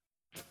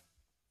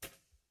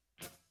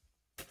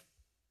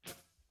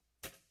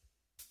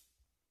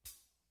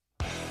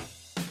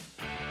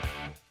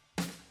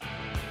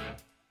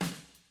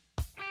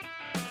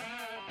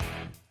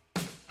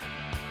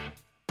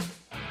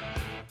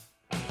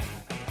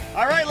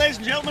All right, ladies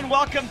and gentlemen,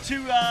 welcome to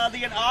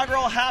the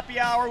inaugural happy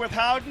hour with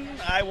Howden.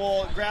 I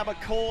will grab a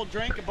cold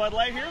drink, a Bud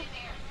Light here.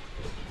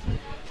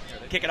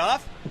 Kick it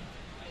off.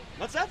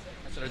 What's that?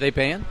 Are they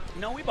paying?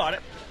 No, we bought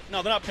it.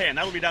 No, they're not paying.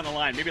 That'll be down the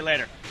line, maybe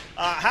later.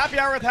 Happy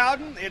hour with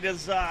Howden. It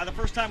is the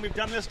first time we've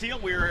done this deal.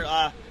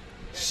 We're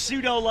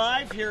pseudo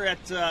live here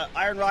at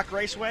Iron Rock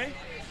Raceway.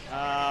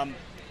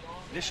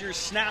 This year's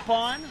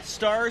Snap-On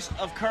Stars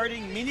of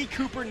Karting Mini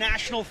Cooper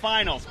National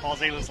Finals. Paul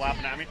Zala's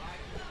laughing at me.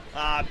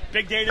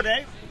 Big day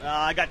today.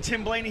 I got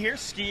Tim Blaney here,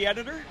 ski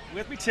editor,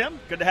 with me. Tim,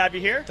 good to have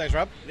you here. Thanks,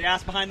 Rob. The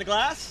ass behind the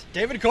glass.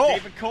 David Cole.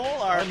 David Cole,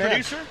 our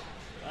producer.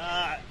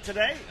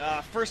 Today,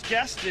 first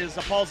guest is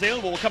Paul Zala.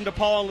 We'll come to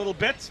Paul in a little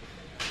bit.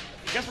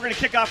 I guess we're going to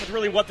kick off with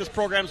really what this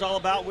program's all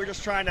about. We're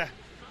just trying to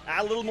add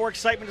a little more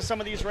excitement to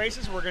some of these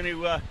races. We're going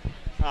to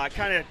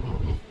kind of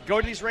go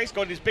to these races,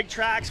 go to these big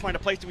tracks, find a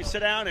place that we sit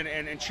down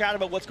and chat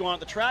about what's going on at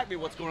the track, maybe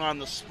what's going on in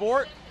the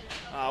sport.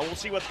 We'll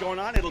see what's going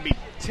on. It'll be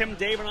Tim,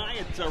 Dave, and I.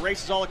 It's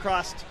races all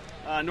across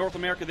North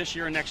America this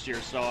year and next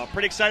year. So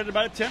pretty excited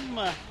about it, Tim.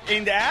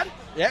 Anything to add?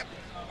 Yeah.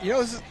 You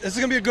know, this is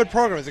going to be a good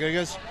program. It's going to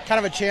give us kind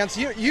of a chance.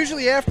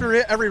 Usually after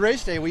every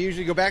race day, we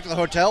usually go back to the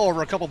hotel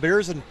over a couple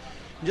beers and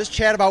just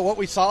chat about what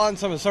we saw and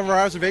some of our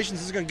observations.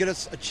 This is going to get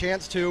us a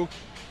chance to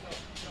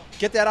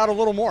get that out a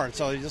little more. And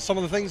so just some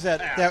of the things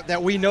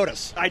that we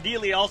notice.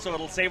 Ideally, also,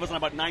 it'll save us on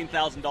about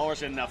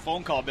 $9,000 in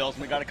phone call bills,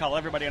 and we got to call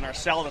everybody in our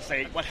cell to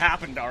say what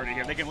happened already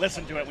here. They can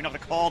listen to it. We don't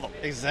have to call them.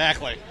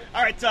 Exactly.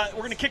 All right, we're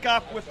going to kick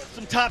off with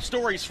some top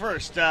stories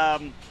first.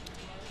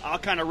 I'll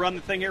kind of run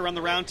the thing here, run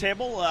the round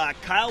table.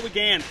 Kyle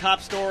Wiegand,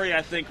 top story,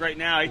 I think, right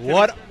now.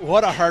 What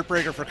a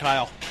heartbreaker for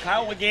Kyle.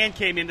 Kyle Wiegand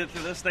came into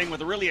this thing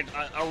with a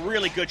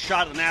really good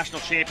shot at the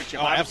national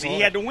championship. Oh, Obviously, absolutely.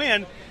 he had to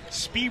win.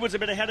 Speed was a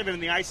bit ahead of him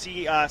in the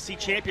ICC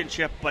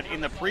championship, but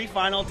in the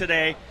pre-final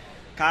today,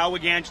 Kyle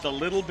Wiegand just a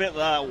little bit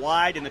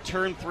wide in the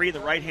turn 3, the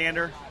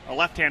right-hander, or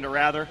left-hander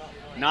rather,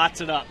 knots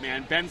it up,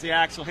 man. Bends the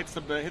axle, hits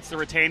the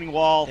retaining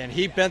wall. And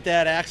he bent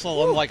that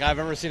axle like I've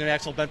ever seen an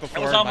axle bent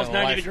before. It was almost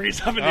 90 degrees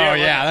up in the air. air. Oh,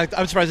 yeah.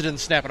 I'm surprised it didn't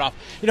snap it off.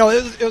 You know,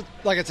 it was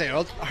like I say, it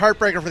was a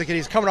heartbreaker for the kid.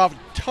 He's coming off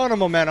a ton of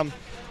momentum.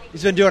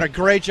 He's been doing a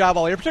great job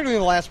all year, particularly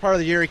in the last part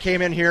of the year. He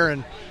came in here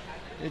and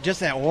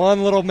just that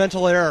one little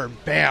mental error,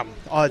 bam!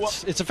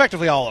 It's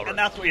effectively all over. And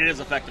that's what it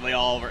is, effectively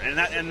all over.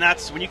 And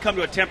that's when you come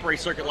to a temporary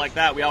circuit like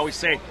that, we always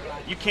say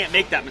you can't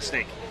make that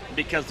mistake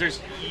because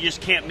you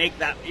just can't make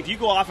that. If you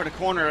go off in a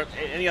corner,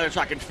 any other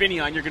track,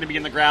 Infineon, you're going to be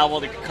in the gravel,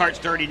 the cart's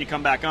dirty, and you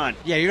come back on.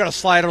 Yeah, you're going to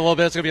slide it a little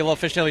bit. It's going to be a little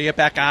fishtail. You get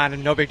back on,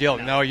 and no big deal.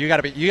 No, you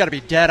got to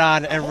be dead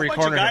on every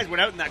corner. A bunch of guys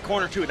went out in that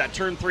corner too. That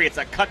turn 3, it's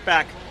that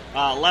cutback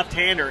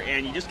left-hander,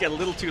 and you just get a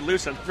little too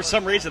loose. And for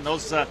some reason,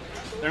 those.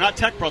 They're not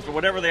tech pros, but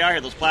whatever they are,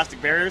 those plastic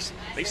barriers,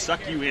 they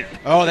suck you in.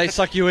 Oh, they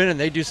suck you in, and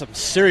they do some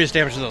serious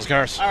damage to those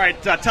cars. All right,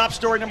 top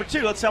story number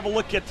 2. Let's have a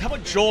look at how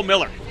about Joel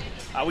Miller.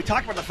 We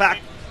talked about the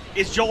fact: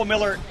 is Joel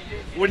Miller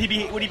would he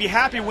be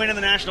happy winning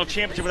the national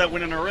championship without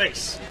winning a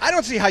race? I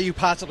don't see how you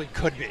possibly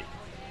could be.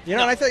 You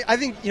know, No. and I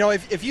think you know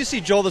if you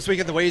see Joel this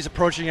weekend, the way he's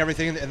approaching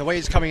everything and the way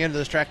he's coming into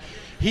this track,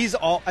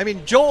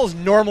 Joel's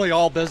normally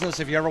all business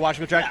if you ever watch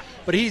him at the track,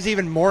 but he's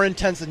even more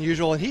intense than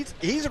usual, and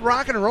he's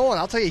rocking and rolling.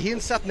 I'll tell you, he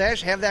and Seth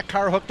Nash have that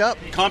car hooked up.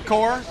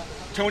 Comcor,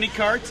 Tony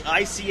Karts,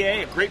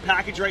 ICA, a great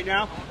package right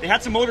now. They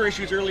had some motor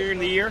issues earlier in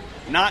the year.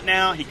 Not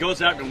now. He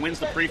goes out and wins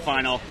the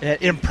pre-final.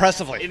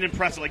 Impressively.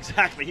 Impressive,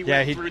 exactly. He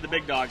went through the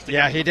big dogs.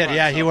 Yeah, he did.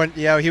 Yeah, he went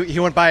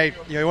by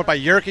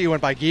Yerke, he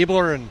went by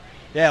Giebler, and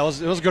yeah, it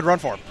was a good run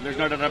for him. There's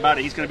no doubt about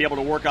it. He's going to be able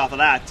to work off of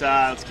that.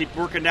 Let's keep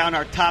working down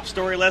our top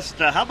story list.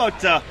 How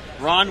about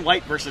Ron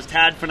White versus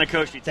Tad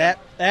Funakoshi? That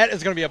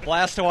is going to be a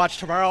blast to watch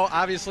tomorrow.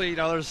 Obviously, you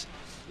know,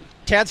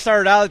 Tad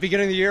started out at the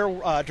beginning of the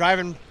year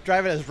driving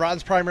as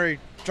Ron's primary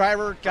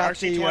driver. Got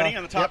RC20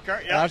 on the top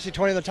cart, yeah.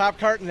 RC20 on the top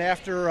cart, and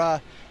after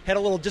had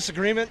a little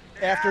disagreement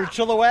after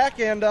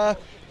Chilliwack, and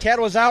Tad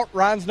was out.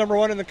 Ron's number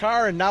 1 in the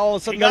car, and now all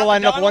of a sudden they're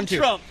lining up 1-2.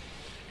 Trump.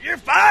 You're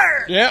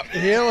fired. Yep,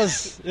 it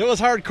was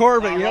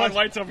hardcore, but Ron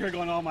White's over here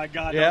going, "Oh my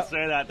God, Yep. don't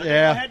say that." They're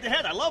Yeah, head to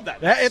head. I love that.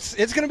 It's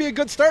going to be a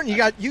good start. And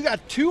you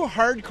got 2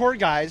 hardcore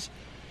guys,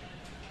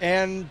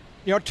 and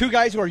you know 2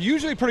 guys who are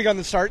usually pretty good on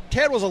the start.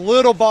 Tad was a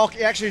little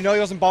bulky. Actually, no,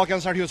 he wasn't bulky on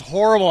the start. He was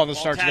horrible on the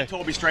start Tad today.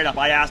 told me straight up.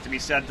 I asked him. He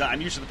said,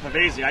 "I'm used to the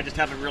Pavesi. I just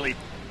haven't really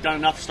done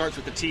enough starts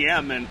with the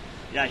TM." And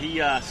yeah,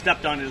 he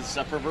stepped on his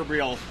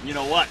proverbial, you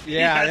know what?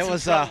 Yeah, he had some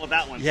trouble with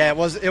that one. Yeah, it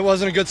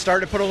wasn't a good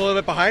start. To put a little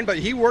bit behind, but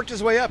he worked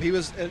his way up. He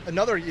was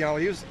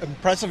he was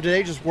impressive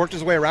today. Just worked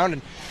his way around,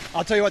 and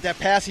I'll tell you what, that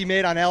pass he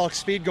made on Alex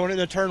Speed going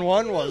into turn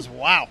 1 was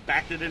wow.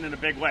 Backed it in a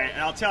big way.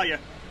 And I'll tell you,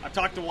 I've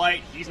talked to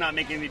White. He's not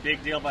making any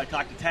big deal. But I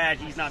talked to Tad.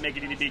 He's not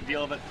making any big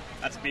deal of it.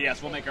 That's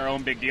BS. We'll make our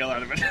own big deal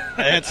out of it.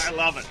 I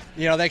love it.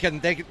 You know, they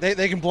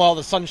can blow all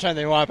the sunshine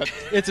they want, but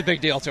it's a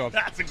big deal to them.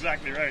 That's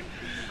exactly right.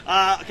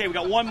 Okay, we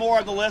got one more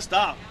on the list.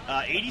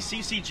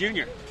 80cc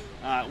Junior.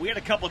 We had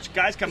a couple of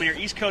guys coming here.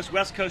 East Coast,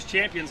 West Coast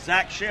champions,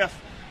 Zach Schiff,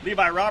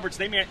 Levi Roberts.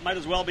 They might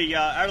as well be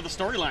out of the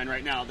storyline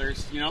right now.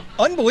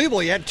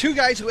 Unbelievable. You had 2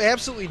 guys who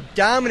absolutely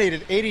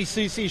dominated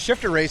 80cc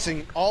shifter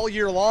racing all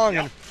year long,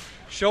 and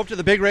show up to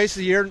the big race of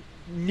the year.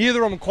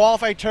 neither of them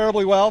qualified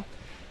terribly well.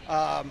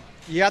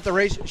 You got the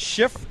race.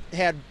 Schiff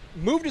had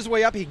moved his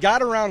way up. He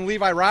got around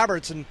Levi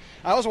Roberts, and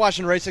I was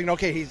watching the race thinking,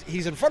 okay,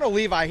 he's in front of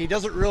Levi. He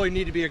doesn't really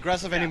need to be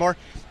aggressive anymore.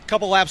 A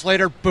couple laps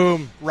later,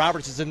 boom,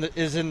 Roberts is in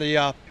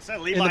the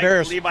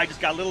barriers. Levi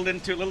just got a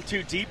little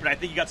too deep, and I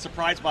think he got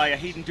surprised by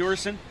Hayden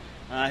Durson,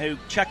 who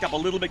checked up a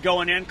little bit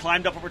going in,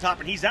 climbed up over top,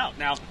 and he's out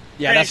now.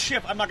 Yeah,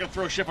 Schiff. I'm not going to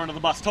throw Schiff under the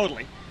bus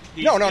totally.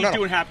 He's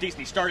doing half decent.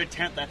 He started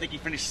 10th. I think he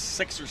finished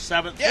 6th or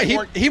 7th. Yeah,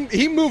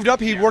 he moved up.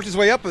 He worked his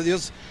way up. It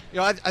was,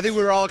 I think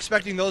we were all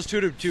expecting those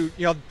two to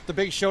the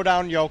big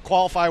showdown,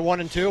 qualify 1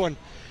 and 2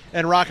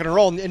 and rock and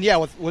roll. And yeah,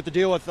 with the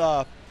deal with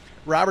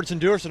Roberts and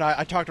Durson,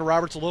 I talked to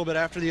Roberts a little bit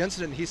after the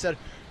incident. And he said,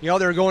 they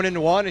were going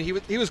into 1, and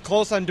he was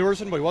close on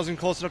Durson, but he wasn't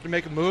close enough to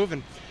make a move.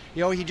 And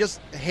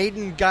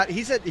Hayden got.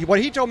 He said what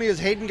he told me is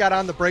Hayden got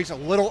on the brakes a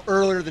little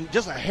earlier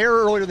just a hair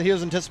earlier than he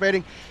was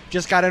anticipating.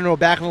 Just got into a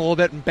back a little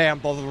bit, and bam,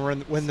 both of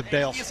them were in the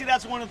bails. You see,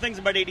 that's one of the things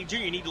about ADG.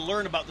 You need to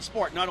learn about the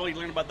sport. Not only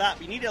learn about that,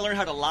 but you need to learn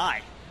how to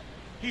lie.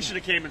 He should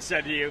have came and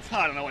said to you,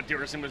 "I don't know what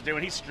Durson was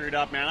doing. He screwed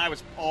up, man.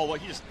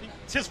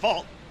 It's his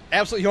fault."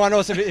 Absolutely. You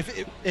want to know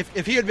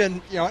if he had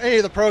been, any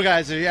of the pro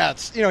guys, you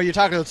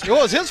talk to it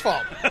was his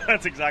fault.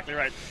 That's exactly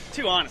right.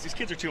 Too honest. These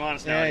kids are too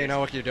honest now. Yeah,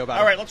 what can you do about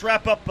it? All right, let's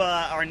wrap up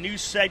our news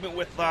segment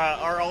with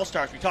our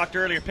All-Stars. We talked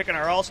earlier picking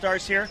our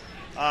All-Stars here.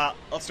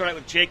 Let's start out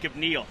with Jacob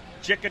Neal.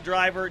 JICA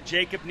driver,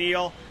 Jacob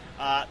Neal.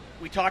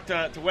 We talked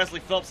to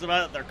Wesley Phillips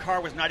about it. Their car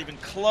was not even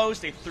close.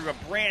 They threw a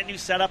brand new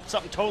setup, not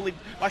something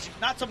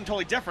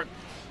totally different.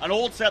 An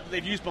old set that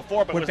they've used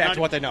before, but went back to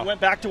what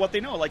they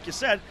know. Like you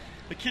said.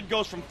 The kid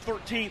goes from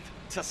 13th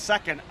to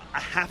 2nd, a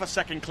half a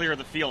second clear of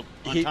the field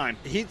on time.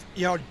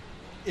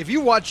 If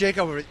you watch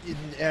Jacob,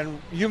 and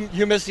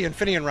you missed the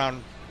Infineon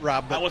round,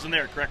 Rob. But I wasn't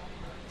there, correct?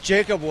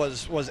 Jacob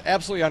was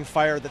absolutely on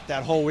fire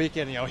that whole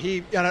weekend.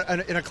 He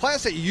in a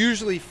class that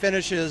usually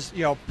finishes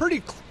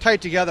pretty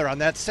tight together on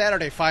that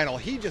Saturday final,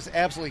 he just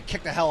absolutely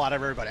kicked the hell out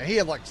of everybody. He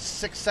had like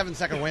 6-7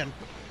 second win,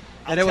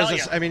 and it was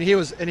just. I mean, he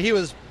was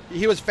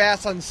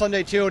fast on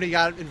Sunday too, and he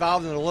got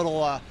involved in a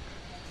little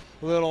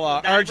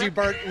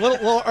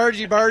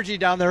argy-bargy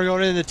down there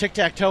going into the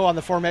tic-tac-toe on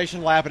the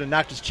formation lap, and it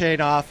knocked his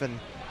chain off and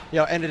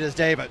ended his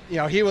day. But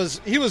he was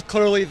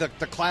clearly the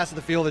class of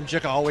the field in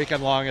JICA all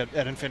weekend long at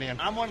Infineon.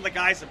 I'm one of the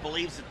guys that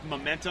believes that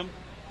momentum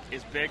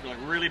is big, like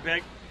really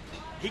big.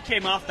 He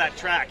came off that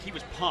track. He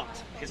was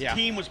pumped. His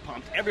team was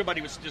pumped.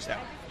 Everybody was just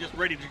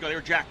ready to go. They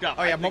were jacked up.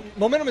 Oh yeah,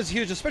 momentum is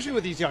huge, especially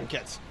with these young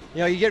kids.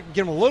 You get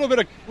them a little bit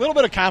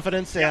of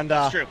confidence, and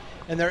that's true.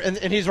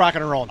 And he's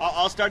rocking and rolling.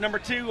 All-Star number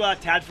 2,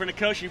 Tad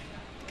Frinakoshi.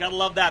 Gotta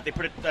love that. They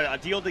put a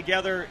deal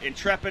together.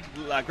 Intrepid,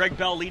 Greg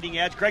Bell, Leading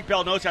Edge. Greg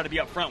Bell knows how to be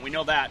up front. We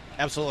know that.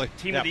 Absolutely.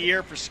 Team of the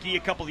year for ski a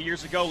couple of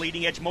years ago.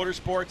 Leading Edge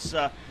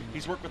Motorsports.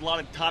 He's worked with a lot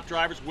of top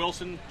drivers.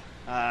 Wilson,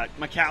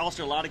 McAllister,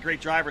 a lot of great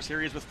drivers.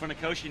 Here he is with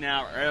Frinakoshi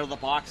now, right out of the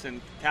box, and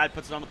Tad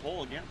puts it on the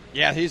pole again.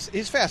 Yeah, he's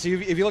fast.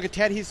 If you look at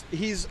Tad,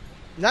 he's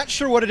not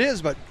sure what it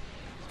is, but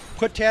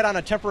put Tad on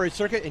a temporary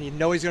circuit, and he's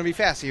going to be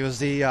fast. He was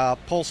the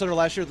pole sitter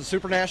last year at the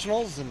Super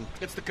Nationals, and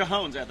it's the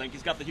cojones. I think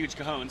he's got the huge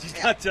cojones. He's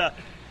got.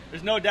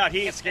 There's no doubt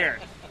he ain't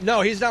scared.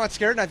 No, he's not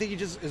scared, and I think he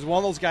just is one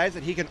of those guys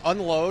that he can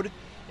unload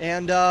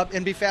and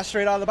be fast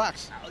straight out of the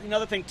box.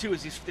 Another thing too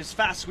is there's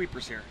fast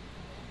sweepers here,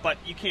 but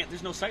you can't.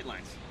 There's no sight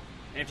lines.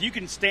 And if you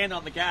can stand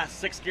on the gas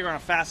 6th gear on a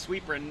fast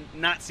sweeper and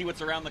not see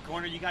what's around the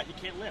corner, you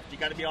can't lift. You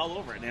got to be all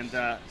over it. And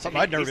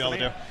something I'd never be able to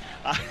do.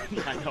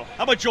 I know.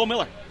 How about Joel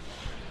Miller?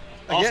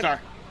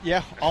 All-Star.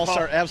 Yeah,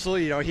 all-star,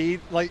 absolutely. He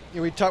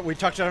we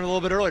touched on it a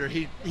little bit earlier.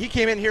 He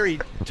came in here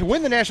to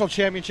win the national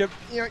championship.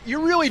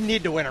 You really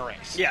need to win a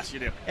race. Yes, you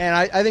do. And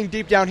I think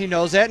deep down he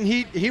knows that, and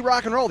he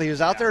rock and rolled. He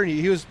was out there and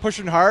he was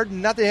pushing hard.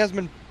 And not that he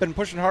hasn't been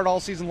pushing hard all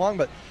season long,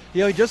 but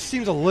he just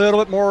seems a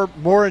little bit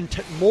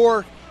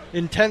more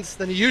intense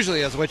than he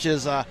usually is, which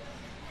is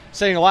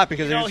saying a lot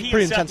because he's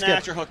pretty intense. He and Seth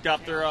Nash are hooked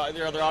up. They're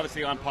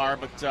obviously on par,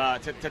 but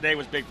today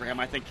was big for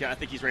him. I think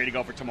he's ready to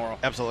go for tomorrow.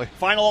 Absolutely.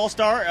 Final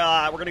All-Star.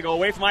 We're going to go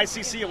away from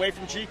ICC, away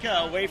from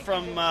JICA, away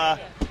from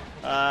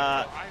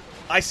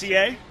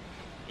ICA.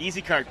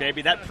 Easy cart,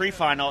 baby. That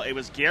pre-final, it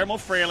was Guillermo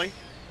Fraley,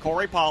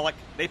 Corey Pollock.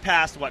 They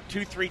passed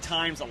 2-3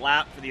 times a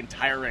lap for the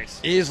entire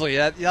race. Easily.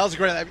 That was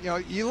great.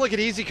 You look at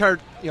Easy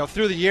Cart,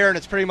 through the year, and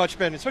it's pretty much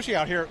been, especially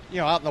out here,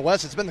 out in the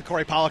West, it's been the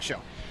Corey Pollock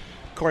show.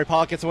 Corey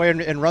Pollock gets away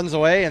and runs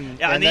away, and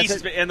in the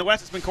East, in the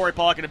West, it's been Corey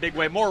Pollock in a big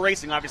way. More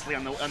racing, obviously,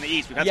 on the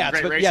East. We've had some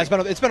great racing.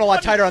 Yeah, it's been a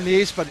lot tighter on the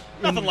East, but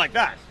nothing like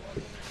that.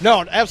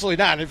 No, absolutely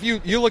not. If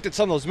you looked at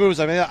some of those moves,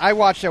 I mean, I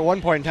watched at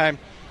one point in time,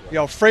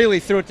 Fraley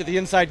threw it to the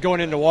inside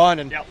going into 1,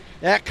 and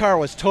that car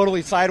was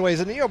totally sideways.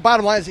 And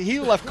bottom line is he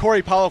left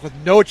Corey Pollock with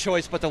no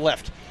choice but to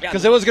lift,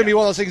 because it was going to be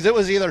one of those things. It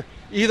was either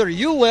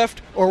you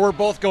lift or we're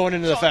both going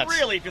into the fence.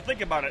 Really, if you think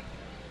about it,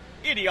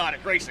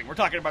 idiotic racing. We're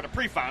talking about a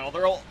pre-final.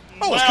 They're all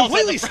it's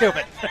completely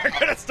stupid. They're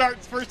going to start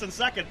first and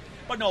second.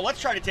 But no,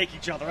 let's try to take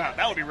each other out.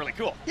 That would be really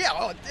cool. Yeah,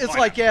 well, it's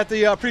like at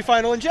the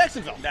pre-final in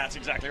Jacksonville. That's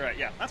exactly right.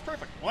 Yeah, that's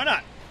perfect. Why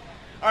not?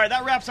 All right,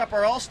 that wraps up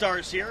our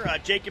All-Stars here.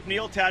 Jacob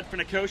Neal, Tad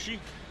Frinakoshi,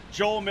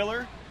 Joel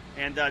Miller,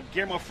 And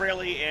Guillermo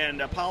Fraley and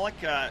Pollock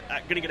going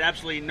to get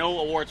absolutely no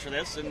awards for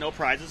this and no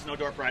prizes, no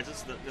door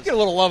prizes. Get a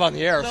little love on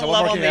the air. So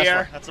love on the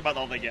air. That's about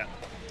all they get.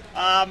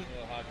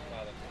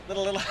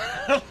 Little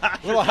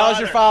how's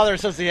your father,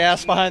 says the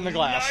ass behind the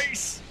glass.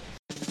 Nice.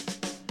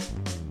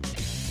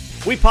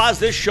 We pause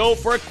this show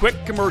for a quick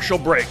commercial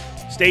break.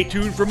 Stay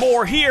tuned for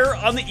more here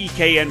on the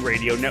EKN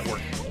Radio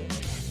Network.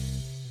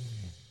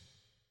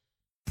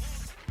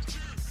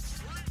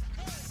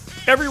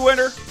 Every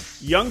winter,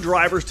 young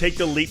drivers take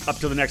the leap up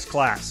to the next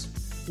class.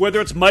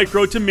 Whether it's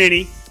micro to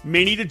mini,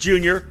 mini to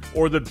junior,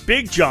 or the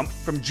big jump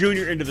from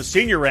junior into the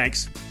senior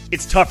ranks,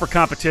 it's tougher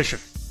competition.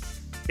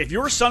 If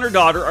your son or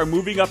daughter are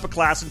moving up a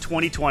class in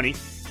 2020,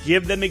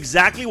 give them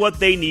exactly what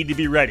they need to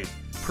be ready.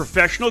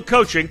 Professional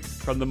coaching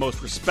from the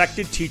most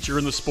respected teacher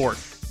in the sport.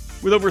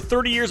 With over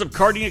 30 years of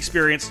karting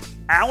experience,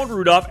 Alan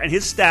Rudolph and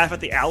his staff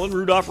at the Alan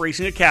Rudolph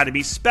Racing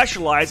Academy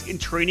specialize in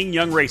training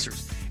young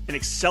racers and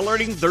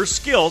accelerating their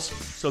skills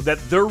so that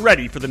they're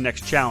ready for the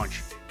next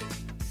challenge.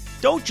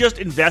 Don't just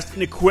invest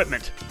in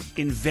equipment,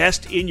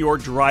 invest in your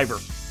driver.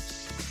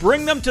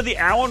 Bring them to the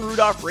Alan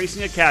Rudolph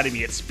Racing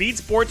Academy at Speed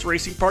Sports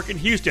Racing Park in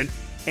Houston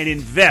and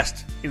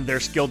invest in their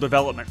skill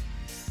development.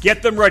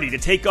 Get them ready to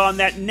take on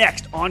that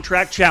next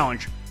on-track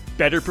challenge,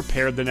 better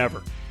prepared than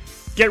ever.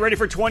 Get ready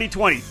for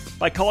 2020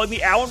 by calling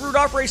the Alan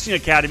Rudolph Racing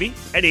Academy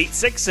at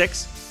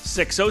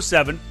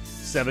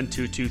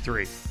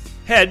 866-607-7223.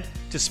 Head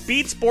to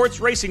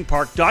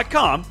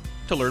speedsportsracingpark.com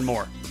to learn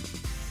more.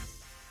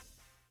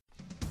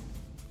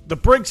 The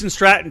Briggs &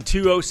 Stratton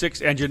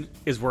 206 engine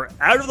is where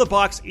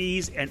out-of-the-box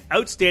ease and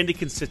outstanding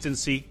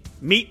consistency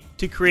meet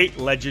to create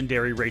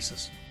legendary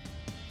races.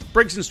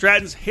 Briggs &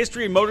 Stratton's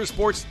history in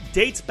motorsports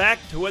dates back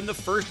to when the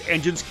first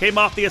engines came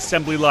off the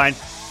assembly line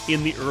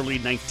in the early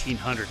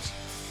 1900s.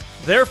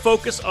 Their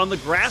focus on the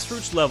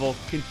grassroots level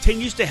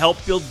continues to help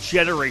build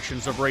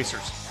generations of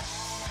racers.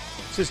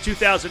 Since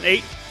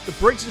 2008, the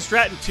Briggs &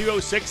 Stratton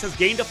 206 has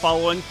gained a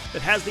following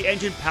that has the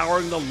engine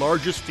powering the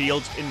largest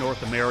fields in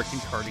North American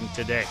karting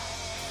today.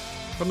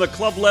 From the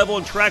club level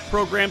and track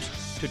programs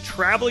to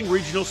traveling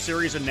regional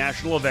series and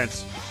national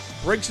events,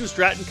 Briggs &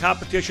 Stratton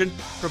competition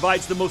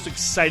provides the most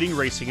exciting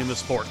racing in the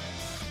sport.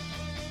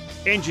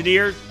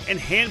 Engineered and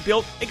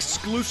hand-built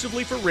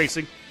exclusively for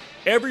racing,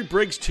 every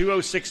Briggs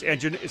 206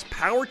 engine is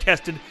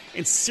power-tested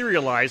and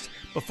serialized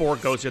before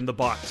it goes in the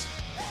box.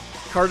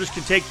 Karters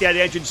can take that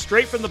engine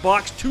straight from the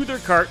box to their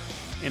kart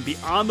and be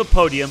on the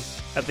podium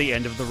at the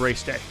end of the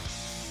race day.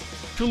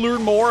 To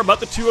learn more about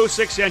the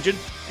 206 engine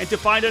and to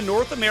find a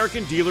North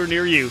American dealer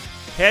near you,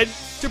 head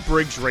to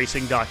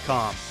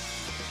BriggsRacing.com.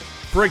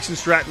 Briggs &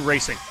 Stratton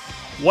Racing.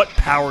 What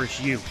powers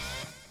you?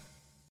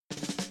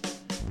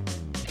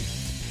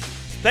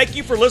 Thank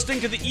you for listening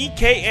to the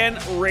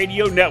EKN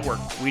Radio Network.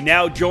 We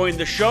now join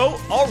the show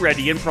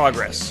already in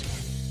progress.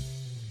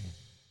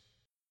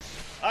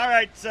 All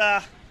right,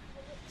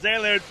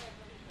 Zaylud,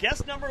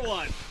 guest number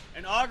one.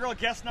 Inaugural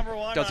guest number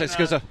one. Don't say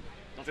Scusa.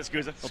 Don't say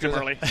Scusa. Don't say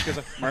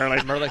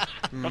Murley. Murley.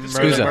 Don't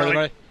say Scusa.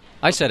 Murley.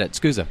 I said it.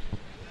 Scusa.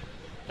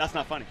 That's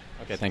not funny.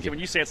 Okay, thank you. When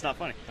you say it's not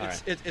funny. All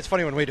right. It's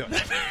funny when we do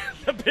it.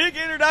 The big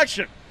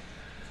introduction.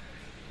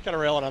 Kind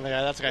of railing on the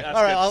guy. That's okay. That's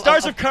all right.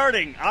 Stars of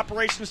Karting,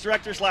 operations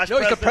director / No,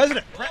 he's the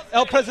president.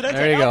 El Presidente.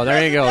 There you go.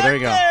 There you go. There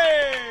you go.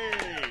 Hey!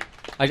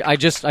 I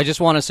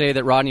just want to say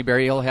that Rodney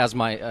Berryhill has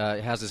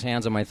has his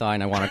hands on my thigh,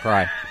 and I want to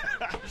cry.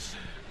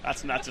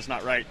 That's just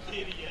not right.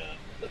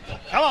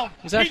 Come on.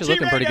 He's actually PG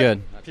looking pretty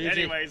Reagan. good.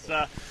 Anyways,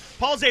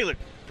 Paul Zaylud,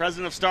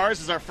 president of Stars,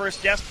 is our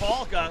first guest.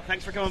 Paul,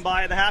 thanks for coming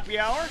by at the happy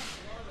hour.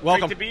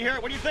 Welcome. Great to be here.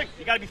 What do you think?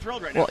 You got to be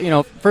thrilled right now.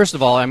 Well, first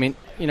of all, I mean,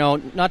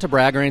 not to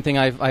brag or anything,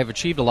 I've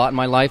achieved a lot in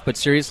my life, but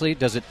seriously,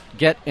 does it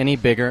get any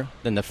bigger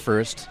than the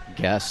first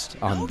guest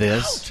on No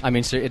this? doubt. I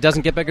mean, it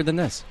doesn't get bigger than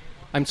this.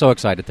 I'm so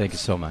excited. Thank you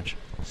so much.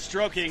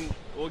 Stroking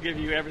will give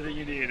you everything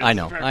you need. I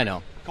know. Cold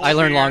I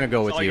learned beer, long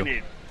ago that's with all you.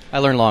 need. I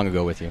learned long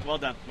ago with you. Well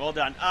done.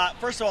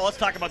 First of all, let's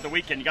talk about the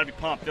weekend. You got to be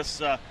pumped.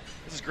 This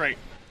is great.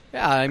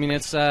 Yeah, I mean,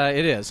 it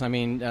is. I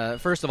mean,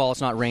 first of all,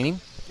 it's not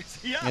raining.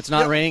 Yeah. It's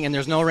not raining, and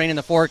there's no rain in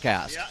the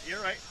forecast. Yeah,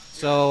 you're right.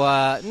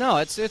 So no,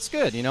 it's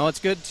good. It's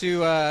good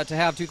to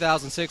have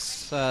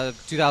 2006,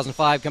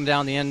 2005 come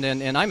down the end,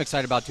 and I'm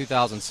excited about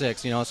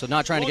 2006. So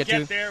not trying We'll to get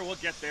get there. We'll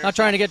get there. not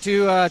trying to get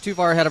too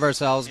far ahead of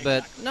ourselves,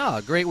 but no,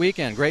 great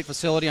weekend, great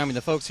facility. I mean,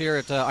 the folks here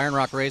at Iron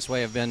Rock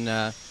Raceway have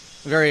been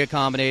very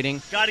accommodating.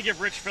 Got to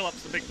give Rich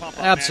Phillips the big pump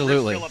up.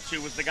 Absolutely. Man. Rich Phillips,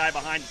 who was the guy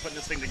behind putting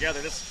this thing together.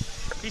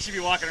 He should be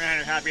walking around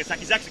and happy. It's like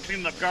he's actually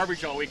cleaning up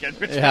garbage all weekend.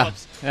 Rich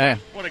Phillips. Yeah.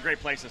 What a great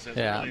place this is.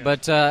 Yeah, It really is.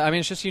 but I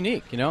mean, it's just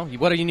unique.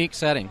 What a unique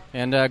setting,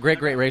 and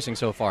great racing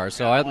so far.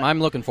 So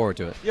I'm looking forward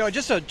to it.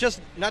 Just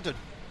not to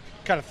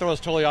kind of throw us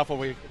totally off what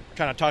we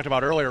kind of talked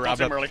about earlier, Rob.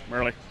 Don't say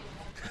Murley.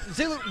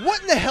 Zaylud, what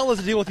in the hell is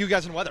the deal with you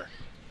guys and weather?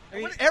 I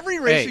mean, every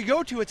race you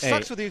go to, it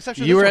sucks with the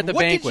exception of you this were one. at the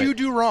What banquet. did you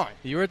do wrong?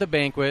 You were at the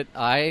banquet.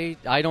 I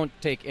don't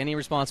take any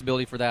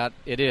responsibility for that.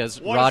 It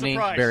is What Rodney a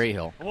surprise.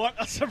 Berryhill. What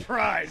a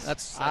surprise.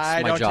 That's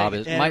I my don't job.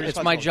 take any It's my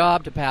responsibility.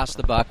 job to pass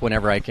the buck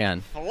whenever I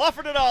can.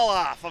 Fluffing it all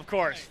off, of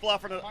course.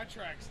 Fluffing it. My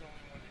track's the only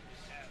one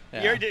that you have.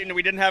 Yeah.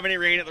 We didn't have any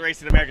rain at the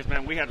Race of the Americas,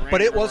 man. We had rain.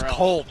 But it was everywhere else.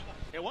 cold.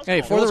 It was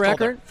Hey, cold.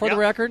 for the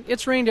record,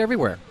 it's rained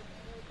everywhere.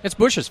 It's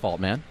Bush's fault,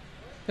 man.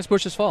 It's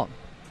Bush's fault.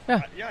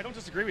 Yeah. Yeah, I don't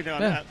disagree with you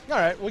on Yeah. that. All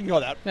right, we can go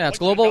with that. Yeah, it's What's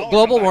the global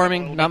dollar come back a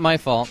warming, little not bit? my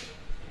fault.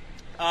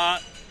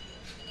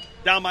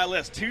 Down my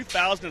list,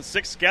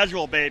 2006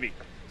 schedule, baby.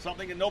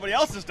 Something that nobody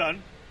else has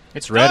done.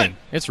 It's ready. done.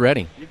 It's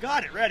ready. You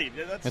got it ready.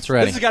 It's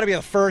ready. This has got to be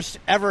the first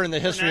ever in the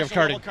history of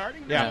National karting.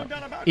 level karting? Yeah. No one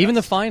done about it. Even the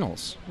That's-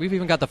 finals. We've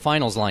even got the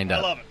finals lined I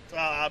up. love it.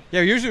 Yeah,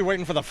 you're usually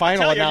waiting for the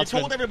final Tell you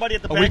announcement told everybody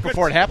at the a week banquet.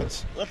 before it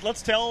happens.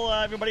 Let's tell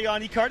everybody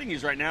on eKarting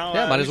News right now.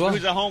 Yeah, might as well.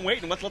 Who's at home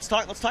waiting? Let's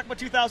talk about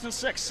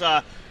 2006.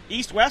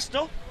 East West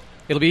still.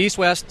 It'll be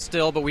East-West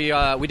still, but we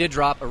did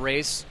drop a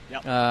race,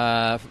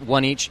 Yep.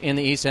 one each in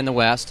the East and the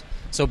West.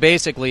 So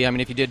basically, I mean,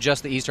 if you did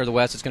just the East or the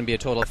West, it's going to be a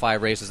total of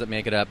 5 races that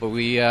make it up. But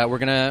we're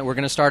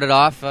gonna start it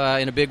off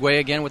in a big way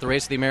again with the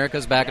Race of the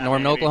Americas back in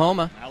Norman, baby.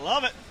 Oklahoma. I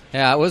love it.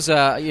 Yeah, it was.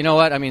 You know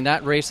what? I mean,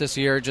 that race this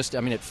year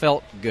it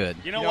felt good.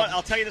 You know what?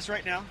 I'll tell you this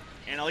right now,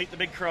 and I'll eat the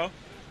big crow.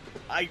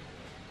 I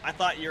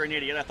thought you were an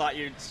idiot. I thought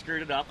you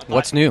screwed it up. I thought,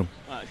 What's new?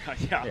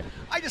 Yeah.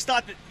 I just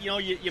thought that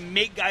you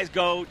make guys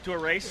go to a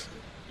race,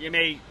 you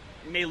may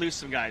lose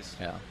some guys.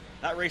 Yeah.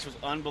 That race was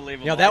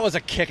unbelievable. That was a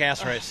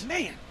kick-ass race.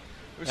 Man,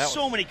 there's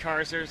so many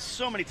cars. There's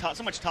so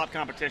much top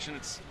competition.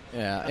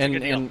 Yeah, That's a good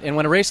deal. and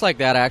when a race like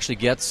that actually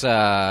gets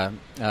a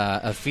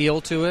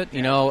feel to it,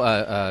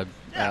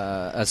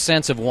 a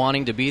sense of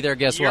wanting to be there.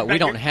 Guess what? We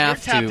don't have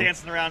you're tap to.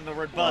 dancing around the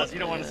word buzz. You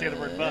don't want to say the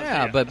word buzz.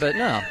 Yeah, do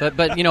you?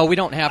 but we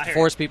don't have I to hear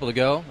force you. people to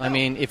go. I No.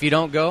 mean, if you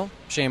don't go,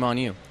 shame on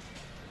you.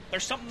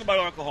 There's something about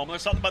Oklahoma.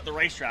 There's something about the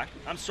racetrack.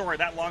 I'm sorry,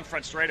 that long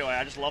front straightaway.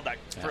 I just love that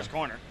first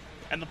corner,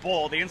 and the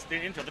bowl, the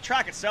intro. The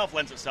track itself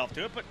lends itself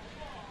to it, but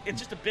it's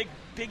just a big,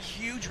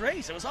 huge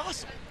race. It was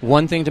awesome.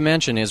 One thing to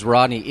mention is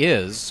Rodney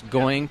is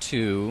going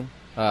to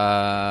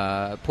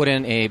put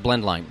in a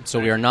blend line, so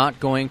we are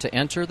not going to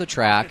enter the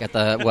track at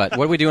the what?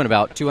 What are we doing?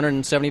 About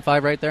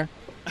 275 right there.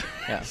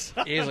 Yeah.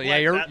 Easily.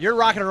 Yeah, you're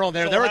rocking and rolling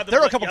there. So There we'll have are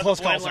a the couple close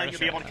blind calls line, there. You'll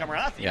be able to come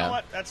around. You Yeah. know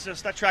what?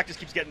 That track just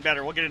keeps getting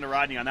better. We'll get into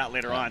Rodney on that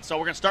later on. So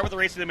we're going to start with the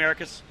Race of the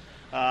Americas.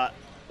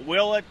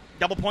 Will it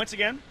double points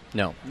again?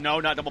 No.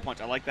 No, not double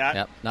points. I like that.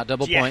 Yep. Not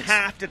double Do points.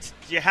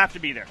 you have to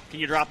be there? Can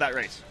you drop that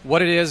race?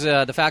 What it is,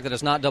 the fact that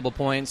it's not double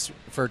points,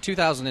 for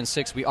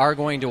 2006, we are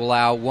going to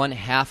allow one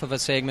half of a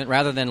segment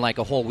rather than like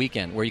a whole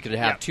weekend where you could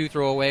have Yep. 2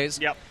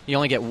 throwaways. Yep. You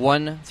only get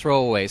 1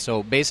 throwaway.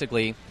 So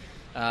basically,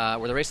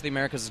 where the Race of the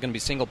Americas is going to be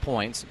single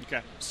points,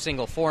 Okay.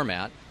 single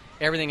format,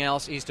 everything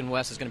else, East and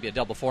West, is going to be a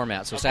double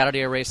format. So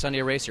Saturday a race, Sunday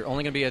a race, you're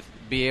only going to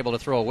be able to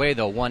throw away,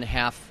 though, one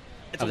half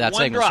It's of a that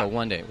one segment. drop. So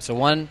one day. So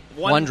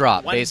one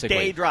drop, one basically.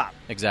 day drop.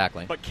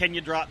 Exactly. But can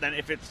you drop then?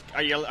 If it's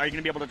are you going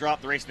to be able to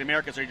drop the Race of the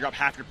Americas, or you drop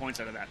half your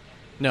points out of that?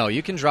 No,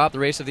 you can drop the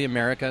Race of the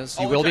Americas.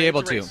 You Oh, will it's a- be able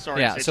it's a to. race.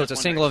 Sorry, Yeah, it's so it's a just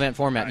one single race. event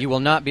format. Right. You will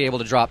not be able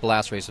to drop the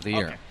last race of the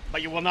year. Okay.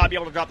 But you will not be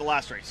able to drop the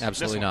last race.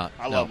 Absolutely This one. not.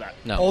 I No. love that.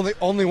 No.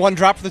 Only one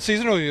drop for the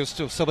season, or you'll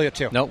still be at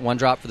 2? Nope, one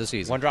drop for the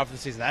season. One drop for the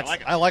season. That's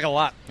like it. I like a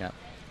lot. Yeah. If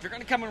you're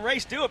going to come and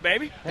race, do it,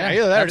 baby. Yeah,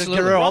 either that or just get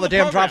absolutely. rid of all Run the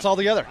damn program. drops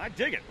altogether. I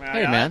dig it.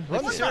 Hey, man. Run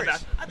the One's not series.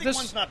 bad. I think This-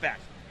 one's not bad.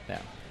 Yeah.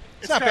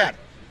 It's not fair. bad.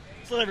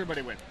 Let's let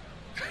everybody win.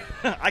 I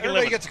can Everybody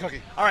live with gets it. a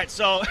cookie. All right,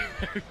 so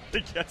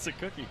everybody gets a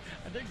cookie.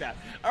 I dig that.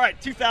 All right,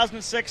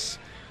 2006.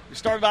 We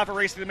started off a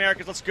Race of the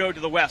Americas. Let's go to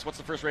the West. What's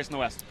the first race in the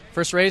West?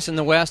 First race in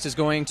the West is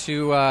going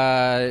to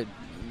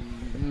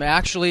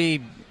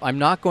actually, I'm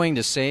not going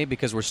to say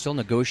because we're still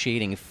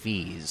negotiating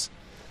fees.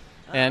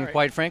 And right.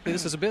 quite frankly,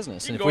 this is a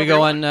business. You And can if go we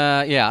wherever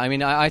go you on, I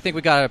mean, I think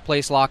we got a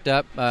place locked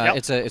up. Yep.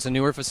 It's a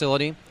newer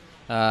facility.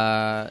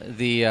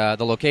 The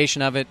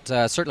location of it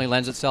certainly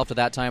lends itself to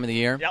that time of the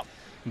year. Yep.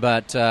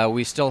 But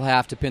we still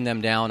have to pin them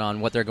down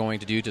on what they're going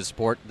to do to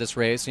support this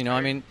race. You know,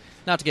 I mean,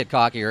 not to get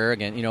cocky or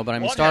arrogant, but I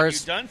mean, What Stars.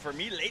 have you done for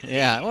me lately?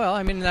 Yeah, well,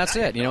 I mean, that's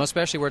it.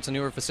 Especially where it's a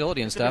newer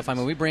facility and It's a stuff. I mean,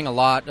 business. we bring a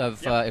lot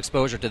of Yep.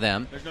 exposure to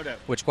them, There's no doubt.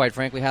 which quite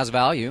frankly has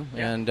value,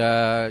 Yeah.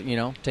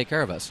 and take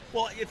care of us.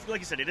 Well, it's like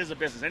you said, it is a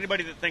business.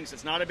 Anybody that thinks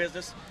it's not a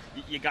business,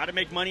 you got to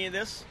make money in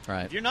this.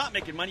 Right. If you're not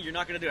making money, you're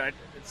not going to do it.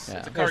 It's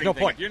Yeah. a There's karting no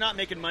thing. point. If you're not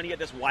making money at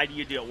this, why do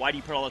you do it? Why do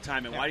you put all the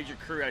time in? Why did your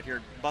crew out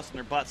here busting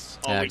their butts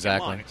all Yeah, weekend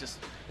exactly. long? It's just,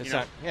 It's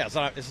not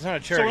a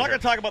charity. So we're not here. going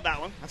to talk about that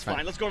one. That's fine.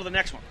 Right. Let's go to the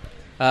next one.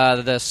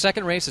 The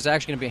second race is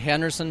actually going to be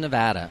Henderson,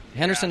 Nevada.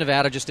 Henderson,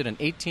 Nevada just did an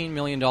 $18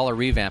 million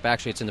revamp.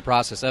 Actually, it's in the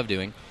process of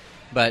doing.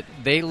 But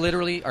they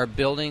literally are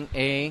building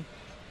a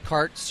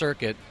kart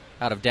circuit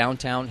out of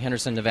downtown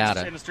Henderson, It's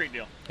Nevada. in the street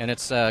deal. And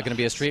it's going to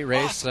be a street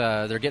race.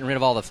 They're getting rid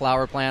of all the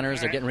flower planters.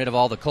 They're Alright. getting rid of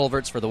all the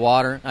culverts for the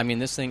water. I mean,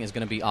 this thing is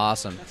going to be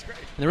awesome. That's great.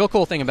 And the real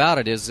cool thing about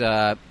it is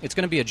it's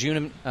going to be a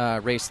June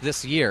race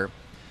this year,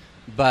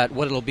 but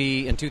what it'll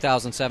be in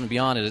 2007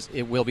 beyond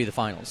it will be the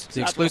finals, the That's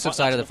what exclusive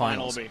side of the final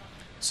finals. will be.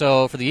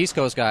 So for the East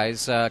Coast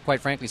guys, quite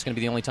frankly, it's going to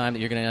be the only time that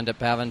you're going to end up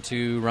having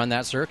to run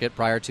that circuit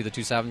prior to the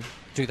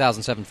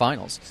 2007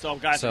 finals. So guys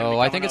are gonna So be I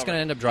coming think it's over. going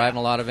to end up driving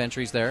a lot of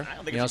entries there. I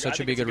don't think So it's it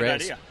should be a good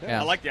race. idea.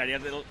 Yeah. I like the idea.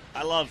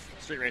 I love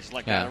street races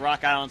like Yeah. that.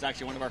 Rock Island's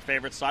actually one of our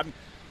favorites. So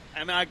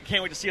I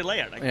can't wait to see it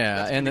layout. Yeah,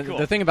 That's and gonna be cool.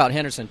 the thing about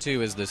Henderson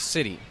too is the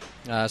city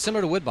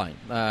Similar to Woodbine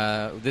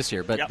this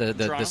year, but Yep, the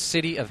Toronto.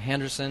 city of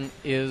Henderson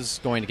is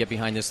going to get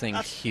behind this thing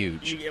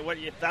huge.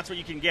 That's what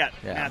you can get.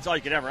 Yeah. Man, that's all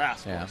you could ever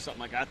ask Yeah. for.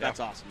 Something like that. That's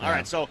awesome. Yeah. All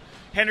right, so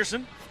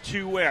Henderson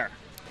to where?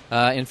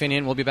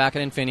 Infineon, we'll be back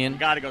at Infineon.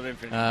 Got to go to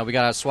Infinity. We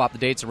got to swap the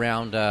dates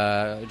around.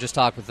 Just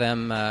talked with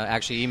them,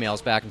 actually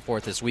emails back and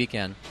forth this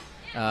weekend.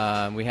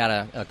 We had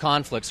a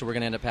conflict, so we're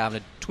going to end up having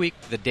to tweak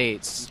the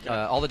dates. Okay.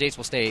 All the dates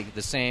will stay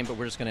the same, but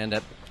we're just going to end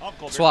up Oh, cold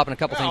beer. swapping a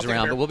couple Yeah, I'll things take a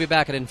around. beer. But we'll be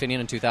back at Infineon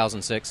in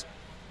 2006.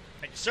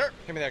 Thank you, sir.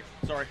 Give me that.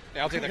 Sorry.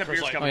 Yeah, I'll take that Beer's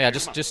Coors Light. coming. Oh yeah,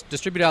 Come on. just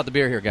distribute out the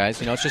beer here,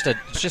 guys.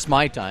 It's just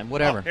my time.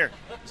 Whatever. Oh, here.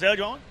 Zale,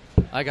 you want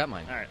one? I got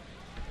mine. All right.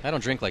 I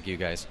don't drink like you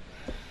guys.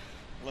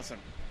 Listen.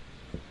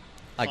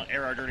 I- Let's not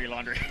air our dirty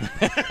laundry.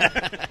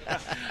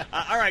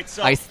 All right,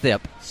 so I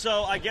sip.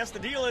 So I guess the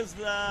deal is,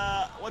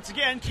 once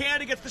again,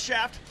 Canada gets the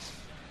shaft.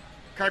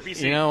 Carpe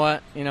BC. You know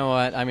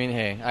what? I mean,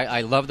 hey,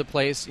 I love the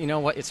place. You know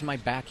what? It's in my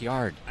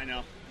backyard. I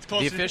know. It's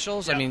close The to-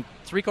 officials, yeah. I mean,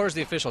 3/4 of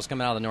the officials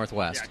coming out of the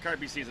Northwest. Yeah, Carpe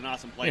BC is an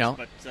awesome place, You know,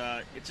 but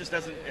it just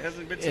hasn't been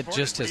supported. It just What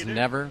has do you do?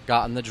 never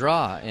gotten the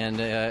draw. And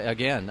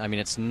again, I mean,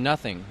 it's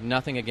nothing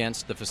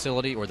against the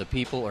facility or the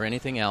people or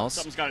anything else.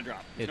 Something's got to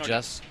drop. It No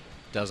just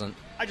doesn't.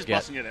 I just get-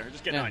 busting you there.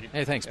 Just getting Yeah. on you.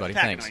 Hey, thanks, buddy.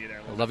 Packing Thanks. on you there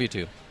a I little love you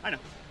too. I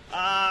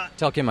know.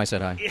 Tell Kim I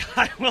said hi. Yeah,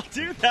 I will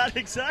do that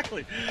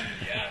exactly.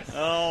 Yes.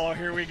 Oh,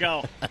 here we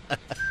go.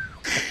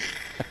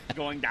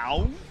 Going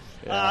down.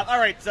 Yeah. All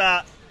right,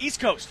 East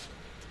Coast.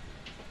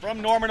 From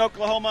Norman,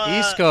 Oklahoma.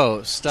 East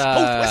Coast.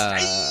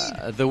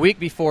 West The week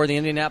before the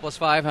Indianapolis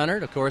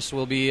 500, of course,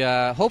 we'll be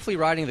hopefully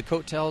riding the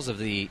coattails of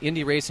the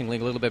Indy Racing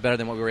League a little bit better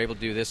than what we were able to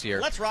do this year.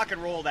 Let's rock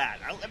and roll that.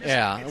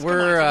 Yeah, it's,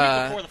 we're, come on, it's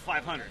a week before the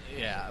 500.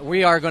 Yeah,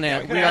 we are going to.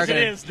 As it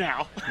is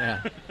now.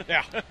 Yeah.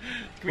 Yeah.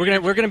 We're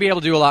going to be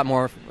able to do a lot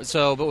more.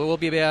 So, but we'll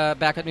be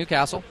back at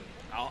Newcastle.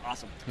 Oh,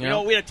 awesome. You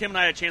know? Tim and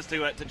I had a chance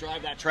to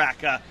drive that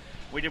track.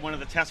 We did one of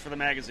the tests for the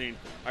magazine,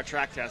 our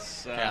track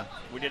tests. Yeah.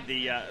 We did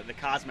the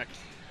Cosmic.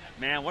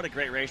 Man, what a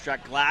great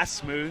racetrack. Glass,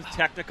 smooth,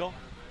 technical.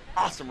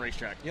 Awesome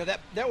racetrack.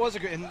 That was a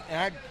good,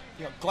 and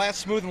glass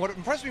smooth. And what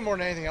impressed me more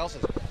than anything else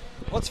is,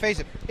 let's face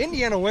it,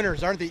 Indiana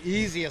winters aren't the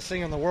easiest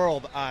thing in the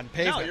world on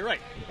pavement. No, you're right.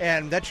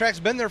 And that track's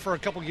been there for a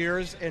couple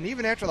years, and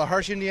even after the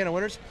harsh Indiana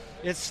winters,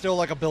 it's still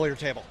like a billiard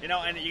table.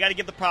 And you got to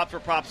give the props where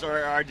props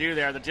are due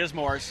there. The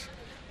Dismores.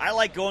 I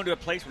like going to a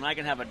place when I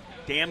can have a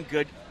damn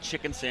good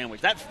chicken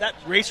sandwich. That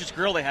Racer's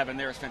Grill they have in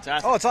there is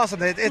fantastic. Oh, it's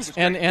awesome. It's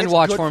And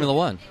watch good Formula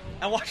One.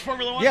 And watch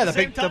Formula One Yeah, at the the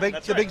same big- time. the big-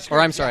 That's the right. big Or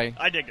I'm sorry,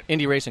 I dig it.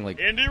 Indy Racing League.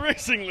 Indy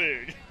Racing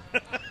League.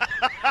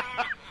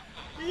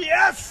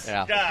 Yes,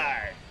 Yeah.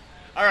 guy.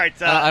 All right.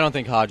 I don't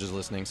think Hodge is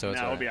listening, so it's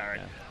No, all we'll be all right.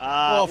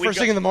 Yeah. Well, first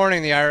thing in the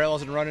morning, the IRL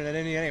isn't running at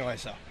Indy anyway,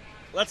 so.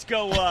 Let's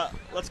go.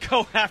 Let's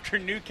go after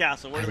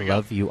Newcastle. Where do we I go?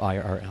 love you,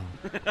 IRL.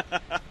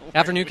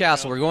 After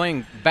Newcastle, we're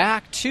going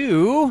back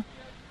to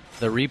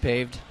the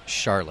repaved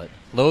Charlotte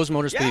Lowe's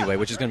Motor Yeah, Speedway,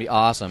 which that's is going to be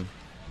awesome.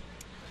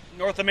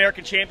 North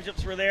American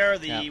Championships were there.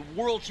 The Yeah.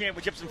 World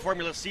Championships in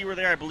Formula C were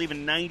there, I believe,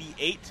 in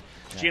 '98.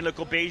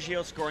 Gianluca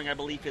Baggio scoring, I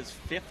believe, his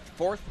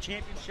fourth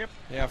championship.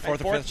 Yeah,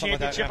 fourth or fifth, something like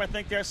that, championship, yeah. I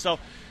think, there. So,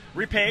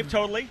 repaved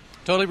totally.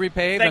 Totally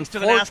repaved. Thanks to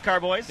the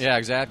NASCAR boys. Yeah,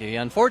 exactly.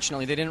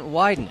 Unfortunately, they didn't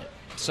widen it.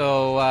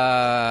 So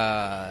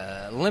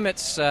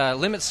limits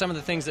some of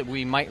the things that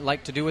we might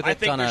like to do with I it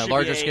think on there a should be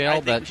larger I scale.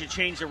 think But we should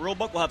change the rule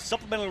book. We'll have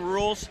supplemental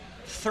rules,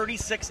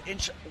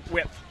 36-inch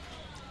width.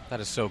 that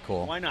is so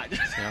cool. Why not?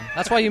 Yeah.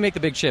 That's why you make the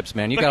big chips,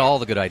 man. You got all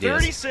the good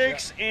ideas.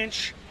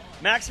 36-inch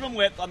maximum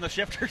width on the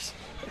shifters.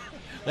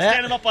 That-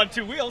 Stand them up on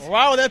two wheels.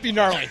 Wow, that'd be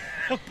gnarly.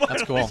 But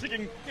That's at cool. least you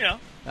can,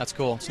 That's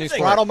cool. It's new Think.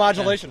 sport. Throttle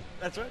modulation.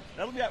 That's right.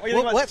 That'll be. What do you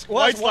Well, think let's- about?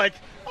 well, White's let's- like,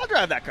 I'll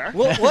drive that car.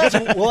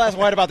 We'll ask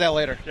White about that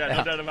later. Yeah,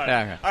 no doubt about it.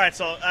 Yeah, yeah. All right,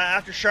 so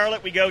after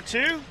Charlotte, we go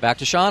to Back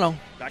to Shawano.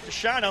 back to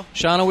Shawano.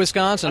 Shawano,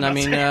 Wisconsin. I'm I not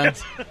mean, saying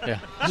it. yeah.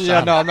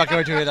 Yeah, no, I'm not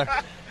going to either.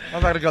 I'm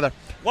not going to go there.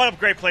 What a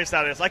great place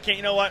that is! I can't.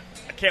 You know what?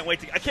 I can't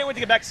wait to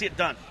get back to see it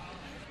done.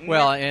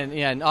 Well,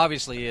 and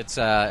obviously it's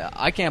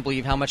I can't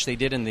believe how much they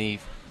did in the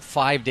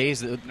 5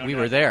 days that No we doubt.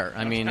 were there.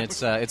 I No mean,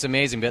 doubt. it's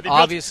amazing. But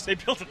they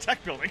built a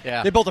tech building.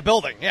 yeah. They built a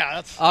building. Yeah,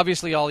 that's.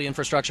 Obviously, all the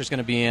infrastructure is going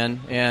to be in,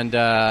 and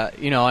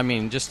I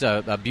mean, just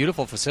a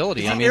beautiful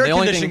facility. I mean, air the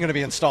only conditioning thing going to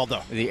be installed,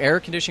 though. the air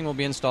conditioning will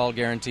be installed,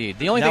 guaranteed.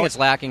 The only Now thing it- that's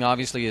lacking,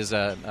 obviously, is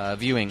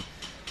viewing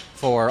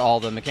for all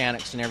the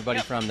mechanics and everybody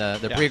Yep. from the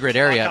Yeah. pre-grid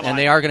area, come and on.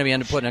 they are going to be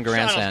end up putting a Shawano's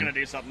grandstand. going to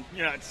do something.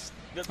 You know, it's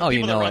the Oh, you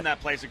people that know run it. that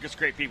place are just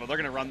great people. They're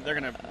going to run. They're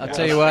going to. I'll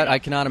tell you what, I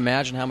cannot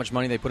imagine how much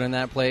money they put in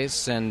that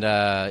place. And,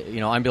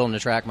 I'm building a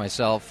track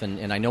myself,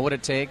 and I know what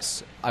it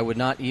takes. I would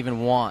not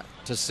even want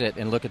to sit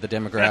and look at the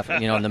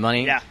demographic, and the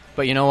money. Yeah.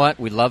 But you know what?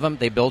 We love them.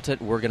 They built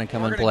it. We're going to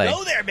come We're and gonna play.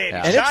 go there, baby.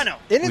 Yeah. And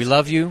Shawano. We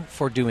love you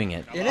for doing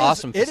it. It is-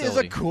 Awesome It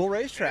facility. is a cool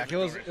racetrack. It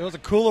was a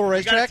cool little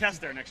We got a racetrack.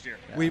 test there next year.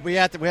 We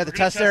had the We're gonna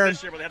test there, and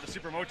this year, but they have the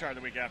Super Motard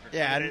the week after.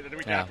 Yeah, the, and- the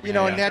week Yeah. after. you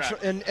know, Yeah.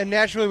 and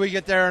naturally we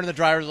get there, and the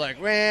driver's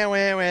like,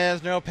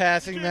 there's no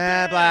passing,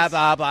 blah blah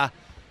blah blah.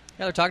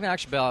 Yeah, they're talking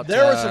actually about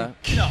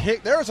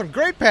There were some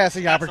great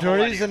passing That's the whole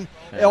opportunities, idea.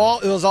 and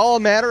it was all a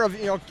matter of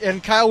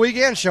And Kyle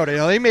Wiegand showed it.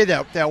 They made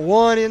that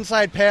one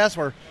inside pass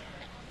where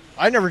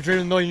I never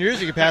dreamed in a million years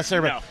you could pass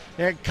there, but No.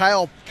 And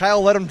Kyle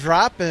let him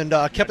drop and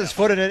kept his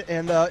foot in it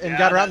and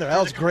got around there.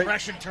 That was great.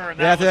 Compression turn.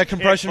 That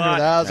compression turn.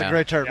 That was a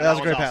great turn. Yeah, that was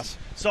a great awesome. pass.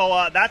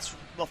 So that's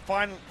the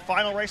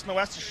final race in the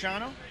west is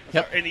Shawano?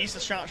 Yep. In the east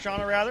is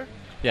Shawano, rather?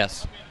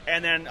 Yes.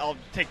 And then I'll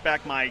take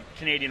back my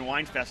Canadian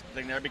Wine Fest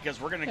thing there because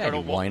we're going to Yeah, go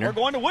you to whiner. we're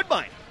going to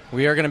Woodbine.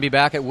 We are going to be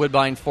back at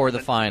Woodbine for the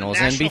finals,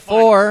 and national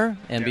before finals.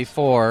 Yes.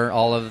 before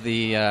all of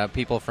the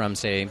people from,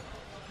 say,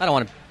 I don't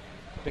want to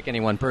pick any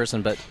one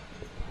person, but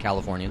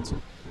Californians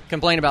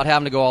complain about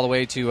having to go all the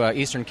way to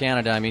Eastern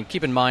Canada. I mean,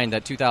 keep in mind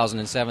that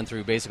 2007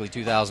 through basically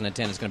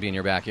 2010 is going to be in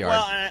your backyard.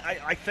 Well,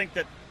 I think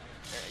that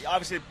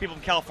obviously people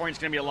in California is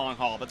going to be a long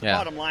haul, but the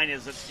bottom line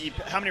is that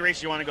how many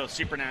races you want to go?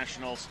 Super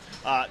Nationals,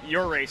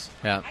 your race.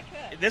 Yeah.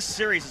 This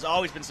series has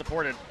always been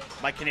supported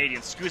by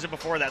Canadians. SCUSA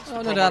before that.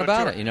 Oh, no doubt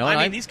about it. You know,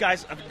 I mean, these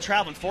guys have been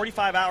traveling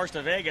 45 hours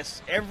to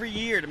Vegas every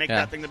year to make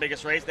that thing the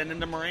biggest race. Then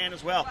into Moran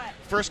as well.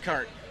 First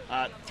Kart,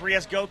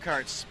 3S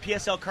go-karts,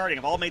 PSL karting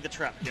have all made the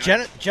trip. You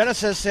know?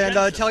 Genesis and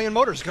Italian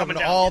Motors coming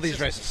to all these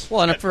races.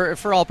 Well, and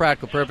for all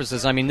practical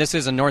purposes, I mean, this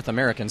is a North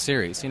American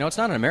series. You know, it's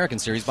not an American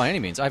series by any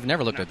means. I've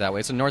never looked at it that way.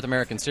 It's a North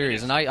American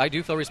series, and I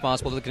do feel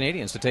responsible to the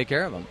Canadians to take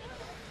care of them.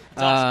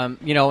 Awesome.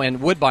 You know,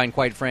 and Woodbine,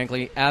 quite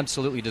frankly,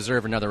 absolutely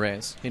deserve another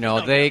race. You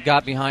know, they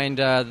got behind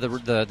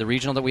the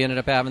regional that we ended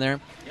up having there.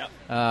 Yep.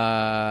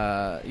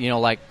 You know,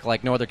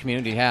 like no other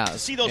community has. To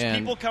see those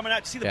people coming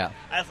out. See the.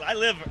 I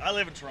live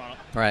in Toronto.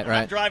 Right.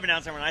 I'm driving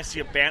down somewhere and I see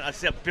a band. I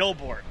see a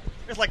billboard.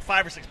 There's like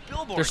 5 or 6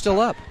 billboards. They're still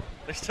up.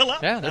 They're still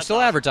up. Yeah, they're That's still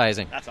awesome.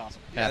 advertising. That's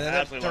awesome.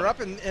 Yeah, they're up,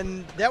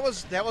 and that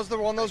was the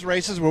one of those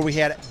races where we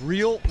had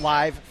real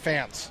live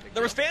fans.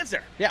 There was fans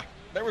there. Yeah.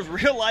 There was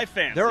real live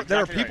fans. There were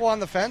Exactly people right. on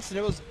the fence, and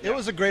it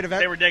was a great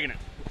event. They were digging it.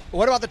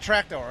 What about the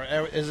track, though?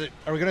 Are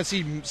we going to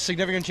see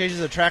significant changes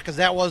to the track? Because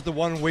that was the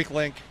one weak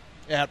link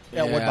at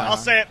Woodbine. I'll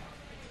say it.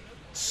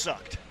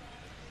 Sucked.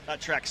 That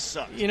track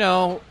sucked. You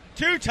know,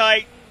 Too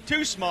tight,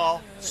 too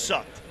small,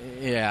 sucked.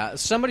 yeah,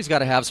 somebody's got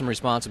to have some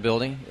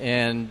responsibility,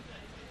 and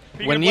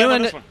Who you when gonna you blame on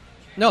and this one?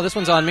 No, this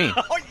one's on me.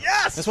 Oh,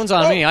 yes! This one's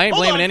on me. I ain't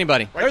hold blaming on.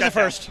 anybody. Write There's that the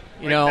first. down.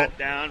 You Write know- that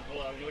down.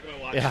 Hold on. Look at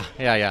my watch.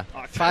 Yeah.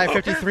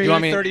 October. 5:53, You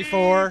want me-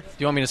 34. Do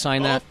you want me to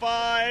sign that?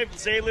 05,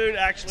 Zalud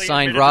actually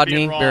Signed admitted to Rodney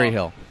being wrong,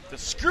 Berryhill. to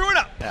screw it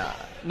up.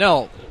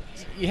 No,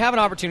 you have an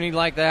opportunity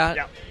like that,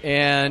 Yeah.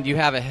 and you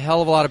have a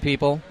hell of a lot of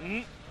people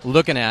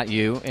looking at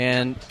you,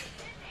 and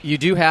you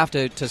do have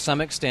to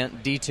some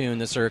extent, detune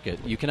the circuit.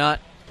 You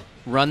cannot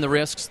run the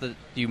risks that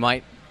you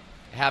might,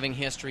 having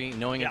history,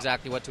 knowing Yeah.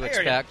 exactly what to I hear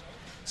you. expect.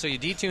 So you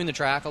detune the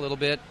track a little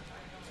bit,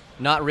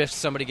 not risk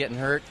somebody getting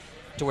hurt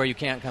to where you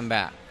can't come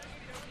back.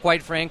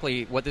 Quite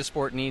frankly, what this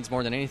sport needs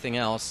more than anything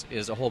else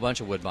is a whole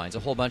bunch of Woodbines, a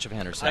whole bunch of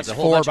Hendersons, That's a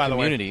whole 4, bunch by of the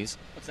way. communities.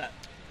 What's that?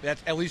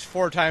 That's at least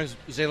 4 times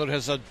Zalud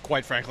has said,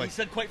 quite frankly. He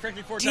said, quite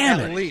frankly, 4 Damn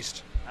times. At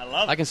least. I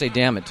love it. I can say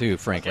damn it too,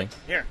 frankly.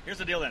 Here's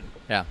the deal then.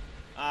 Yeah.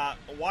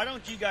 Why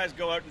don't you guys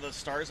go out to the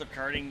Stars of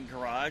Karting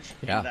garage,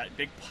 Yeah. that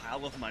big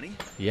pile of money,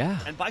 Yeah.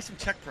 and buy some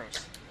Tech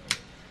Pros?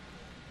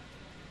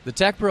 The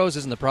Tech Pros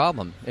isn't the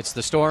problem. It's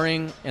the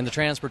storing and the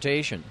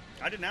transportation.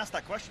 I didn't ask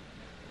that question.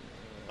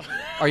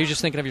 Are you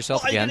just thinking of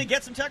yourself Are you again? going to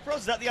get some Tech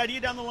Pros? Is that the idea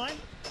down the line?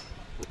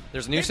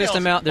 There's a new Maybe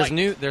system I'll- out. There's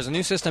like- a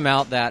new system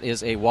out that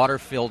is a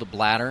water-filled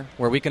bladder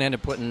where we can end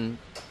up putting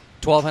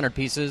 1,200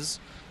 pieces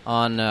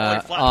on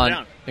like flatten on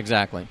down.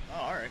 exactly.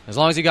 Oh, all right. As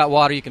long as you got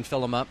water, you can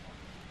fill them up,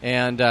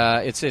 and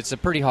it's a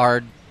pretty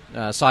hard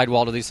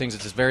sidewall to these things.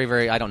 It's just very,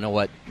 very. I don't know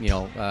what Are they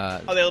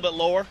a little bit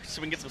lower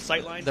so we can get some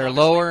sight lines? they're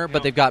obviously? lower, You but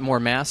know? they've got more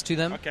mass to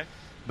them. Okay.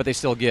 But they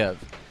still give.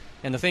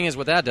 And the thing is,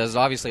 what that does is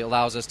obviously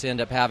allows us to end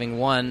up having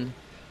one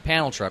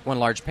panel truck, one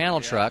large panel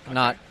truck, okay.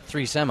 not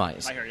 3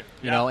 semis. I hear you.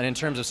 You know, and in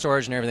terms of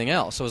storage and everything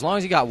else. So as long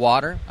as you got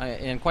water,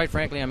 and quite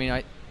frankly, I mean,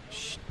 I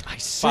said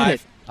 5.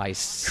 it. I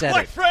said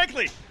Quite it.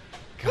 frankly.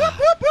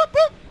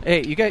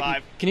 Hey, you guys,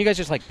 5. can you guys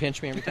just like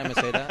pinch me every time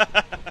I say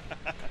that?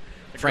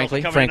 The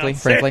Frankly, girls are coming in frankly, on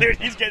frankly. Dude,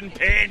 he's getting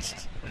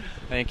pinched.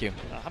 Thank you.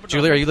 How about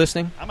Julie, are you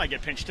listening? I might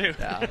get pinched too.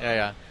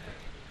 Yeah.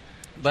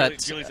 But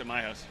Julie's at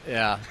my house.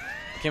 yeah,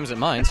 Kim's at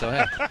mine, so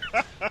hey.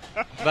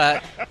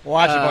 But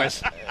Watch it,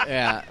 boys.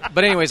 yeah.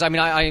 But anyways, I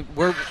mean,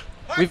 we've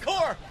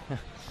Hardcore.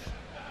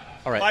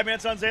 all right. 5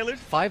 minutes on Zalud?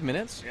 5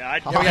 minutes. Yeah,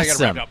 I'd, Yeah, we gotta get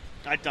Awesome. wrapped up.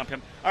 I'd dump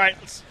him. All right,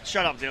 let's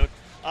shut up, Zalud.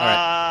 All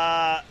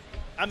right.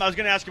 I was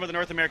going to ask you about the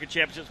North American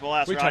Championships. We'll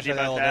ask We touched Rodney on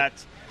that a about little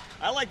that.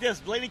 I like this.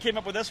 Blaney came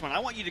up with this one. I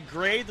want you to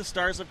grade the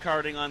Stars of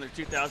Karting on their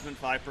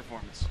 2005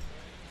 performance.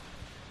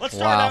 Let's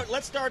start Wow. out.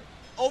 Let's start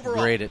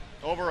overall. Grade it.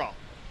 Overall.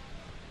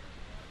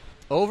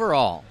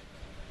 Overall,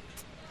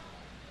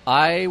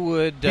 I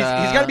would. He's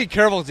got to be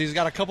careful because he's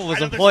got a couple of I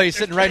his know there's- employees there's-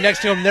 sitting right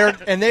next to him there,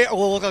 and they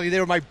will look like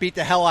they might beat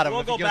the hell out of him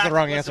We'll if go he gives back. the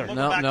wrong listen, answer. We'll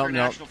No, go back no, to the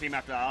no. national team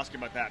after I ask you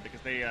about that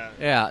because they.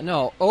 Yeah,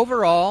 no.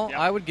 Overall, Yep.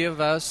 I would give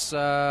us.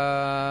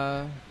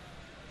 I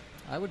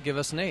would give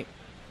us an 8.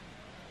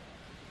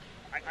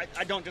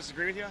 I don't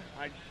disagree with you.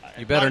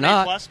 You better an A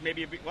not. Plus,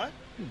 maybe a B. What?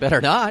 Better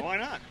not. Why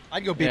not?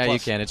 I'd go B+. Yeah, you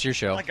can. It's your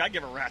show. Like I'd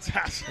give a rat's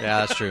ass. Yeah,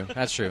 that's true.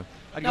 That's true.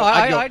 I'd No, go,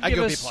 I'd I'd give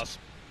go B+. us-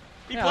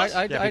 B Yeah, plus.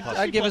 I'd B+.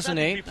 I'd give B+, us an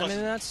that'd 8. be B+. I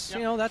mean, that's Yep.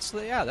 you know that's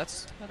the- yeah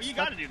that's. But you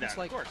got to do that, that's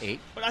like of course. 8.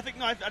 But I think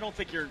no, I don't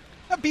think you're.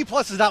 A B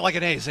plus is not like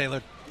an A,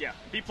 Zaylor. Yeah,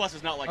 B plus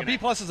is not like A an B A.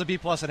 plus is a B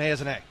plus, an A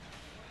is an A.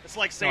 It's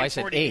like No, saying I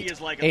said 40B 8.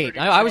 is like a 8. 30.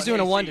 I was doing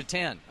a AC. 1 to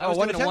 10. I was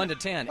 1 to doing a 10? 1 to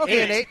 10.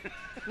 Okay, an 8.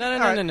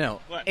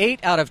 No. What? 8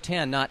 out of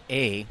 10, not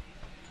A.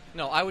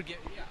 No, I would give.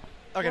 Yeah.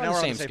 Okay, We're now on we're the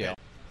on same the same scale. page.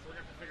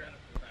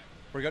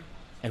 We're good?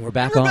 And we're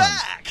back We're on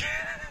back.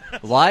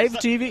 live We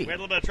TV. had a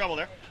little bit of trouble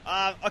there.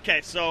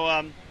 Okay, so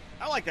I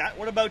like that.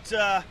 What about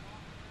your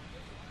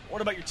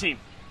team?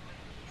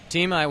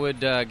 Team, I would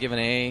give an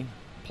A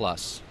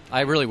plus.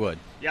 I really would.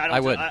 Yeah, I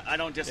would. I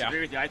don't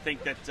disagree with you. I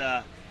think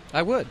that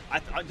I would.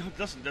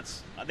 listen.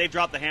 They've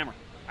dropped the hammer.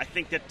 I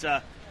think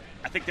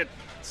that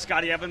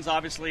Scotty Evans,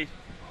 obviously,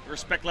 the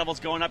respect level's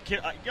going up.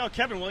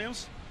 Kevin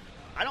Williams.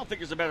 I don't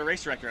think there's a better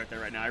race director out there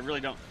right now. I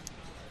really don't.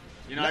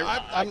 You know, No,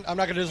 I'm not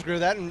going to disagree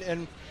with that.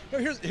 And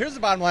here's the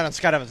bottom line on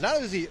Scott Evans. Not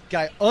only is the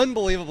guy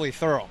unbelievably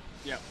thorough,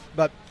 yeah.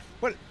 but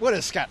what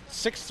is Scott?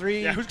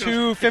 6'3", Yeah, who's gonna-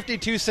 250,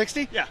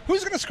 260? Yeah.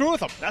 Who's going to screw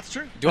with him? That's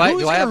true. Do I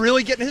Who's going have to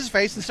really get in his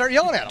face and start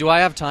yelling at him? Do I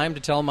have time to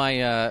tell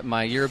my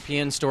my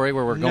European story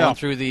where we're No. going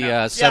through the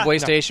No. subway Yeah,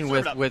 no. station Serve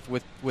with it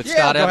up. Yeah,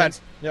 Scott go Evans?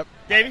 ahead. Yep.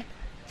 Davey,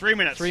 3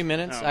 minutes. 3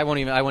 minutes? No. I won't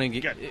even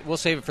get. Good. We'll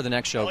save it for the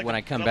next show like when it.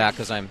 I come I back like it.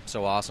 because I'm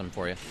so awesome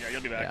for you. Yeah,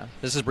 you'll be back. Yeah,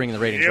 this is bringing the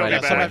ratings You'll right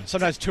be up. back.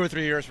 Sometimes 2 or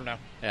 3 years from now.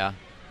 Yeah.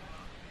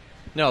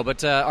 No,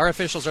 but our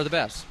officials are the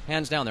best.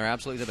 Hands down, they're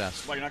absolutely the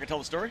best. Why, you're not going to tell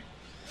the story?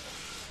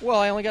 Well,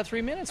 I only got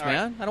 3 minutes, All right.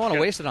 man. I don't want to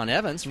Good. waste it on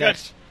Evans.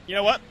 Next. You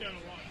know what?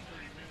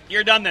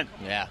 You're done then.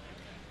 Yeah.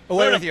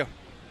 Away Fair with you.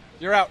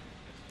 You're out.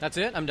 That's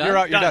it? I'm done? You're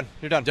out. You're Done. done.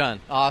 You're done. Done.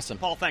 Awesome.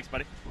 Paul, thanks,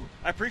 buddy.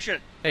 I appreciate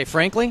it. Hey,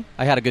 frankly,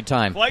 I had a good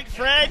time. Quite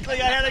frankly,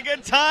 I had a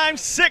good time.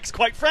 6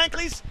 quite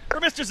frankly's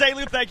for Mr.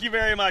 Zalu. Thank you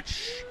very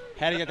much.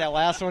 Had to get that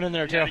last one in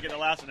there, You had too. to get the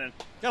last one in.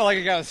 Kind of like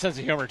a guy with a sense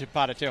of humor to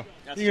pot it, too.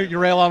 That's You true.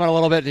 rail on it a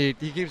little bit, and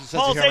he keeps a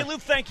sense Paul of humor.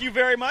 Zalu, thank you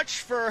very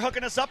much for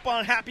hooking us up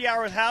on Happy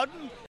Hour with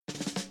Howden.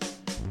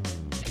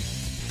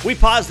 We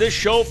pause this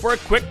show for a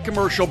quick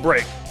commercial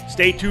break.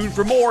 Stay tuned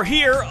for more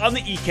here on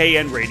the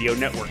EKN Radio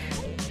Network.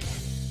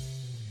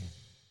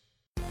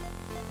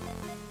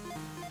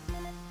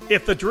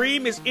 If the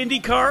dream is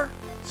IndyCar,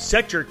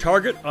 set your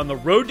target on the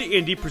Road to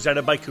Indy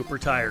presented by Cooper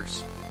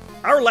Tires.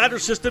 Our ladder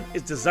system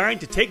is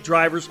designed to take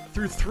drivers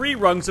through 3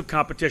 rungs of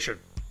competition.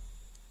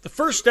 The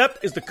first step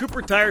is the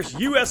Cooper Tires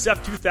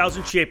USF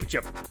 2000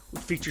 Championship,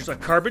 which features a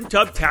carbon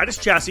tub Tatus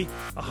chassis,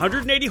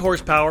 180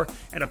 horsepower,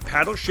 and a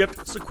paddle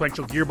shift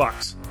sequential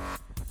gearbox.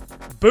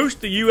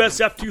 Boost the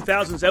USF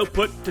 2000's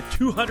output to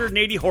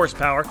 280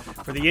 horsepower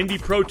for the Indy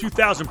Pro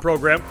 2000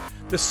 program,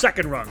 the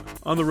second rung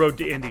on the road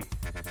to Indy.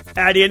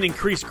 Add in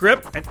increased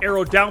grip and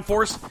aero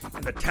downforce,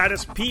 and the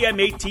Tatus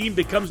PM18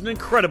 becomes an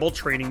incredible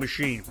training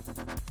machine.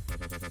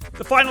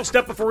 The final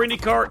step before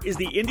IndyCar is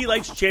the Indy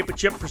Lights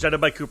Championship presented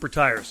by Cooper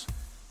Tires.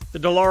 The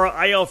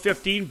Dallara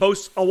IL-15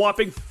 boasts a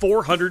whopping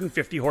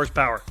 450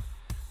 horsepower.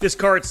 This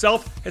car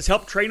itself has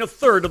helped train a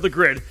third of the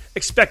grid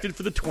expected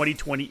for the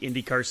 2020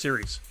 IndyCar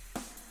Series.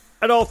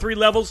 At all 3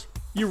 levels,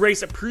 you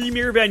race at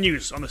premier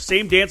venues on the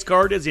same dance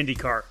card as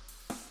IndyCar.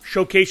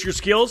 Showcase your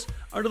skills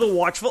under the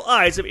watchful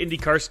eyes of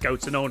IndyCar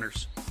scouts and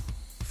owners.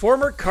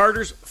 Former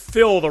Carters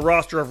fill the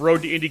roster of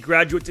Road to Indy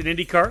graduates in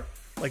IndyCar,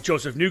 like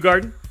Joseph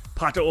Newgarden,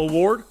 Pato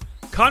O'Ward,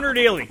 Connor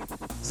Daly,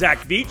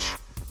 Zach Beach,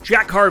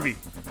 Jack Harvey,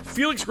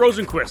 Felix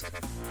Rosenquist,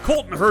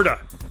 Colton Herta,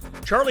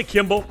 Charlie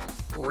Kimball,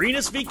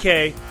 Renus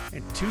VK,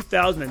 and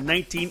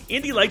 2019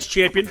 Indy Lights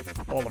champion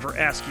Oliver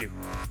Askew.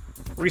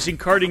 Racing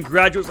karting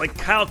graduates like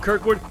Kyle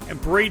Kirkwood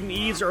and Braden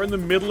Eves are in the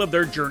middle of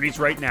their journeys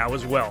right now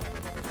as well.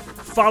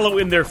 Follow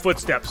in their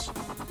footsteps.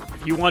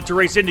 If you want to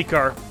race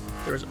IndyCar,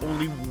 there is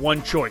only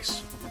one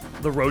choice: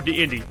 the Road to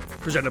Indy,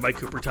 presented by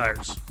Cooper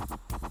Tires.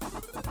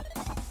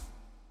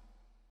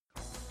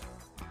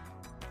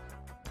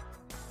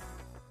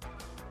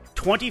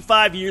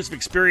 "25 years of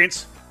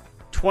experience,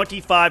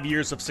 25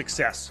 years of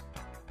success."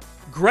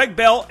 Greg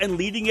Bell and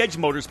Leading Edge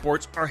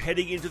Motorsports are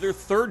heading into their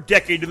 3rd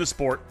decade in the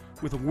sport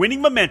with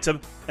winning momentum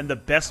and the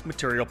best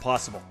material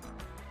possible.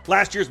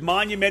 Last year's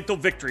monumental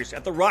victories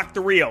at the Rock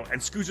the Rio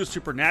and SCUSA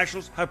Super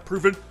Nationals have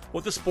proven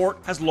what the sport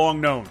has long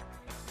known.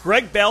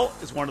 Greg Bell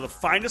is one of the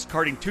finest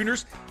karting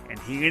tuners, and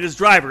he and his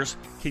drivers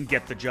can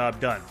get the job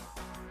done.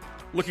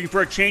 Looking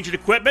for a change in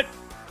equipment?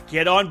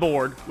 Get on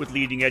board with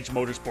Leading Edge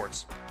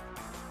Motorsports.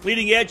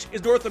 Leading Edge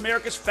is North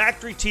America's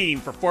factory team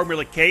for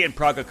Formula K and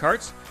Praga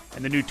karts,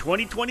 and the new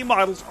 2020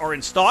 models are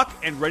in stock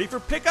and ready for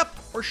pickup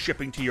or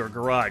shipping to your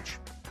garage.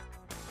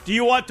 Do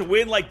you want to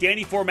win like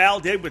Danny Formal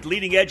did with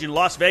Leading Edge in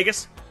Las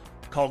Vegas?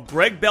 Call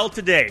Greg Bell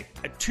today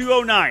at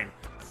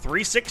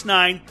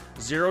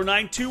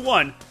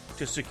 209-369-0921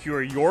 to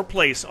secure your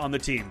place on the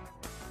team.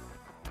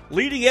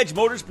 Leading Edge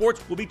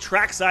Motorsports will be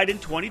trackside in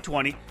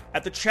 2020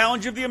 at the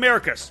Challenge of the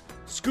Americas,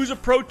 SCUSA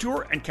Pro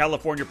Tour and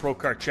California Pro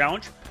Kart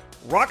Challenge,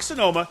 Rock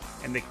Sonoma,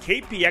 and the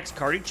KPX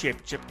Karting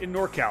Championship in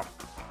NorCal.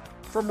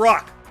 From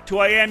Rock to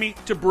Miami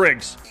to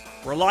Briggs,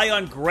 rely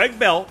on Greg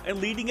Bell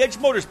and Leading Edge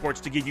Motorsports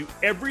to give you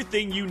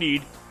everything you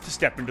need to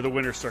step into the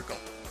winner's circle.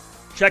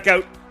 Check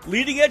out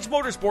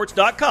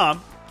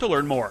leadingedgemotorsports.com to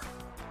learn more.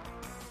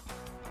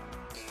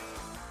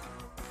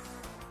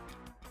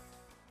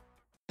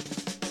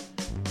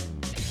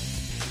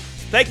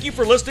 Thank you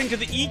for listening to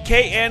the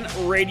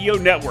EKN Radio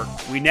Network.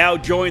 We now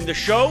join the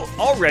show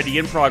already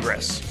in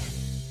progress.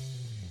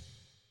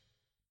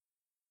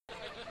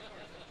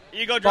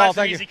 You go drive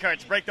some easy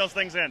carts. Break those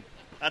things in.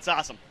 That's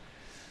awesome.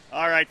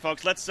 All right,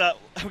 folks. Let's.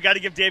 We got to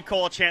give Dave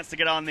Cole a chance to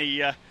get on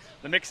the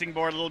mixing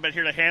board a little bit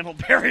here to handle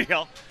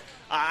Berryhill.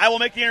 I will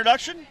make the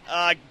introduction.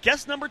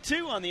 Guest number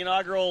 2 on the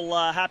inaugural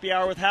Happy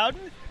Hour with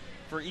Howden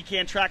for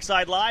EKN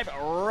Trackside Live,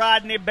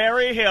 Rodney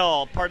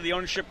Berryhill, part of the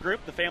ownership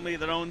group, the family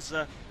that owns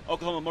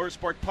Oklahoma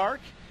Motorsport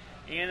Park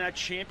and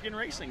Champion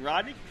Racing.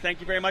 Rodney, thank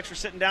you very much for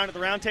sitting down at the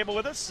round table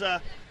with us.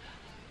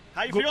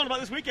 How you feeling about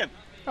this weekend?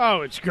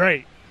 Oh, it's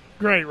great.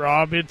 Great,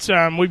 Rob. It's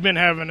we've been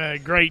having a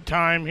great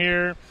time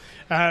here.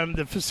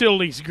 The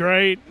facility's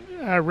great.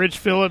 Rich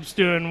Phillips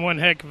doing one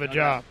heck of a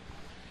job.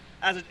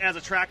 As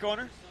a track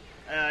owner,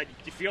 do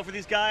you feel for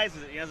these guys?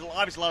 There's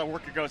obviously a lot of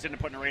work that goes into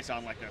putting a race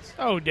on like this.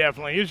 Oh,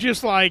 definitely. It's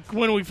just like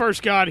when we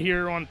first got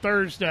here on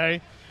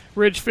Thursday,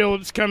 Rich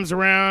Phillips comes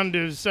around.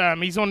 He's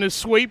on this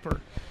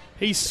sweeper.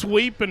 He's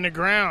sweeping the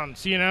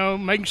grounds,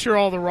 making sure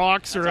all the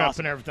rocks are up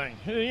and everything.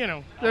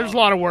 There's a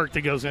lot of work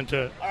that goes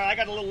into it. All right, I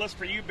got a little list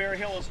for you,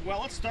 Berryhill, as well.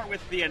 Let's start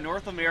with the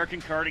North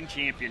American Karting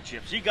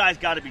Championships. You guys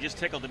got to be just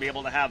tickled to be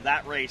able to have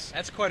that race.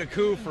 That's quite a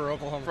coup for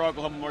Oklahoma. For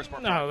Oklahoma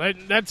Motorsport. No,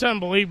 that's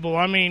unbelievable.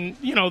 I mean,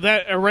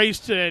 that a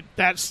race at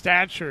that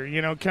stature,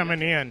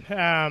 coming in,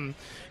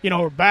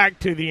 we're back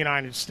to the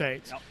United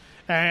States. Yep.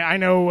 I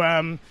know,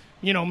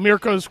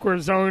 Mirko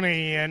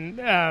Squarzoni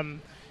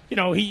and.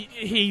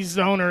 He's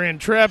the owner in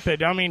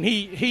Intrepid. I mean,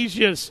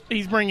 he's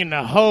bringing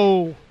the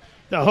whole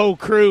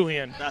crew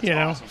in. That's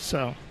awesome.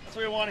 So that's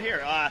what we want to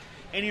hear.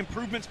 Any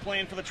improvements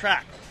planned for the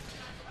track?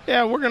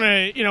 Yeah, we're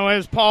gonna,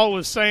 as Paul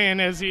was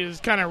saying, as he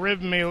was kind of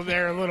ribbing me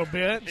there a little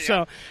bit. Yeah.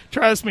 So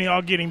trust me,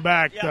 I'll get him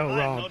back though,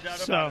 Rob. No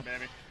doubt about it,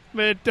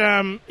 baby. But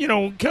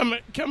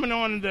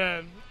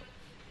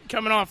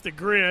coming off the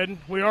grid,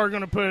 we are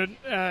going to put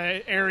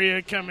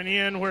area coming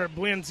in where it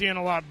blends in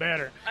a lot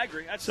better. I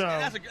agree. That's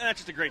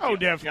just a great deal. Oh,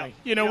 definitely.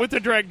 Yep. With the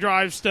direct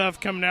drive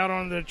stuff coming out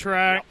on the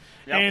track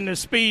and the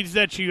speeds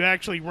that you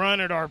actually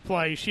run at our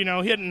place,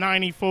 hitting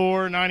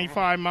 94,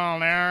 95 mile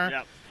an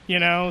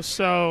hour,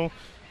 so,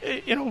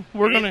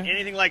 we're going to.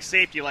 Anything like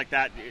safety like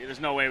that,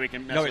 there's no way we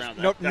can mess around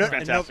that. That's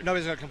fantastic.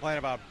 Nobody's going to complain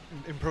about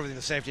improving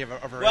the safety of a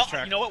well,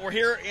 racetrack. You know what? We're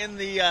here in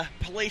the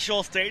palatial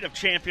estate of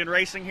Champion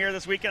Racing here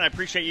this weekend. I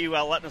appreciate you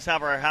letting us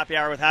have our happy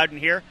hour with Howden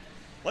here.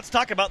 Let's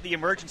talk about the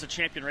emergence of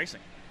Champion Racing.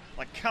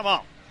 Like, come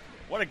on.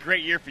 What a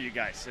great year for you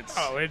guys.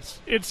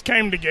 It's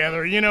came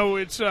together.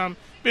 It's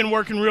been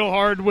working real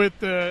hard with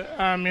the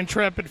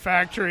Intrepid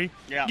factory,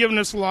 giving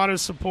us a lot of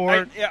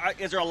support.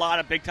 Is there a lot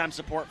of big-time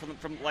support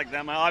from like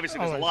them? Obviously,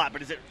 there's a lot,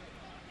 but it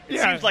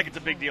seems like it's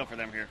a big deal for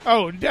them here.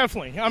 Oh,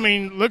 definitely. I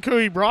mean, look who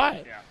he brought.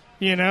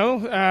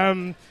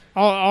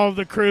 All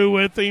the crew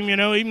with him,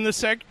 even the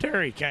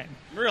secretary came.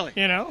 Really?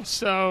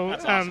 So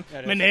that's awesome.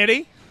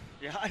 Manetti.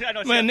 Yeah, I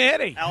know.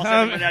 Manetti.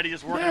 Alessandro Manetti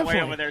just working away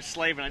over there,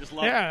 slaving. I just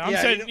love it. I'm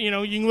saying, you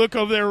can look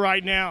over there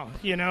right now.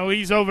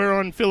 He's over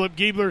on Philip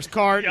Giebler's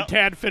cart and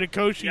Tad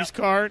Fittikoski's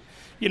cart,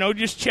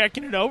 just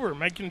checking it over,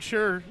 making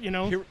sure,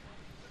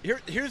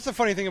 Here's the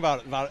funny thing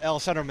about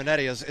Alessandro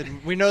Manetti is,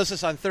 and we noticed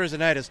this on Thursday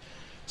night, is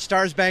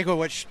Stars Banquet,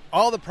 which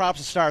all the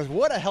props of Stars,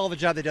 what a hell of a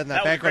job they did in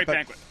that banquet. Was a great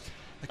banquet.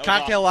 The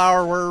cocktail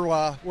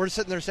hour, we're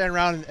sitting there standing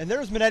around, and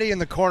there's Manetti in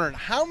the corner. And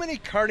how many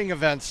karting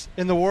events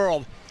in the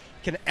world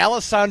can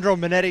Alessandro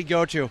Manetti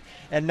go to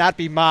and not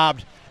be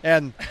mobbed?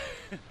 And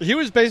he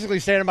was basically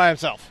standing by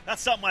himself.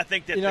 That's something I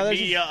think that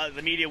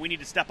the media, we need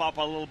to step up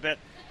a little bit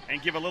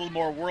and give a little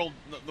more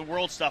the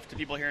world stuff to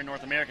people here in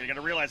North America. You got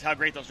to realize how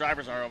great those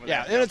drivers are over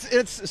there. Yeah, and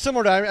it's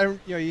similar to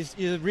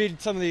you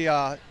read some of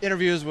the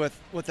interviews with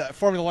the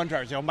Formula One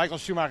drivers. Michael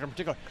Schumacher in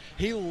particular.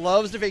 He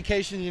loves to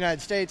vacation in the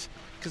United States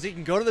because he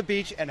can go to the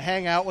beach and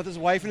hang out with his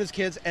wife and his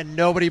kids, and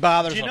nobody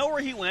bothers him. Do you know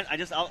where he went?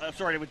 I'm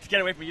sorry to get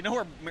away from you. You know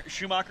where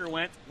Schumacher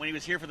went when he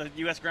was here for the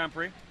U.S. Grand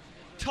Prix?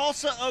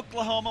 Tulsa,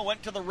 Oklahoma.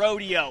 Went to the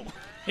rodeo.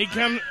 He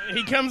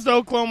comes to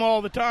Oklahoma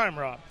all the time,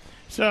 Rob.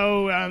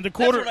 So the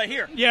quarter. That's what I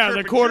hear. Yeah,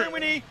 the quarter.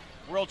 Germany,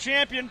 world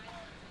champion,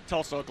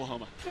 Tulsa,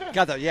 Oklahoma.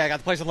 Got the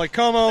place in Lake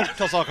Como,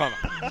 Tulsa, Oklahoma.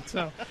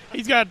 So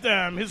he's got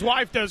his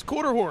wife does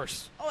quarter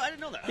horse. Oh, I didn't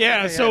know that.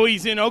 Yeah, so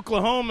he's in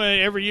Oklahoma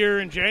every year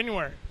in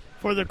January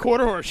for the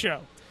quarter horse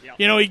show.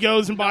 Yep. He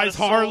goes and buys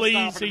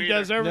Harleys. He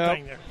does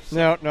everything there.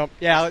 So. No.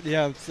 Yeah.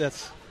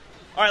 That's.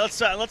 All right,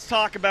 let's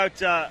talk about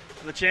the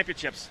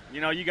championships.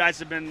 You guys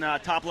have been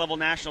top level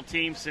national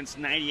team since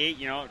 '98.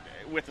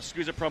 With the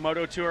SCUSA Pro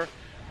Moto Tour.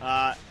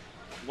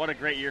 What a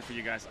great year for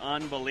you guys.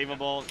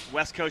 Unbelievable.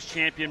 West Coast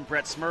champion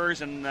Brett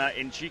Smurs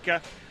in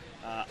Chica.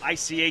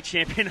 ICA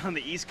champion on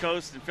the East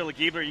Coast and Philip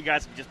Giebler. You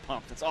guys are just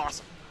pumped. It's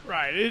awesome.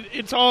 Right.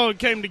 It's all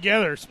came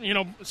together.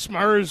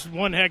 Smurs,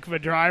 one heck of a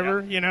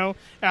driver,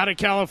 out of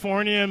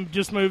California and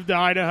just moved to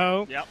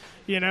Idaho. Yep.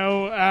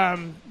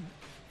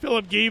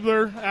 Philip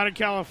Giebler out of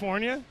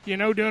California,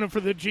 doing it for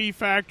the G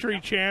Factory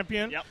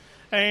champion. Yep.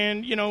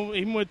 And,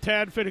 even with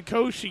Tad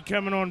Fittikoski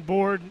coming on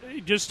board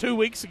just 2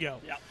 weeks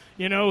ago. Yep.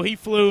 He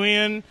flew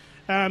in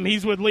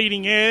He's with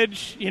Leading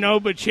Edge,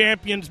 but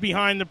Champion's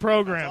behind the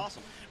program. That's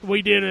awesome.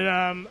 We did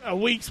a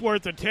week's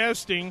worth of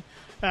testing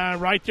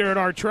right there at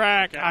our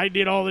track. Okay. I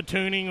did all the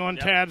tuning on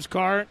Tad's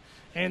cart,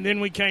 and then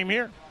we came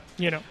here.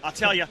 I'll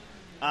tell you,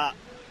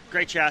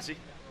 great chassis,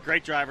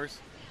 great drivers.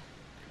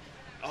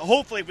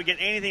 Hopefully, if we get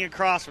anything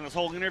across from this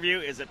whole interview,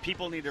 is that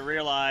people need to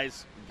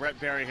realize Brett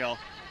Berryhill,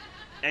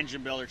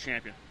 engine builder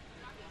champion.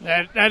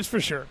 That's for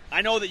sure.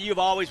 I know that you've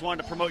always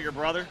wanted to promote your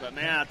brother, but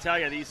man, I'll tell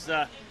you, these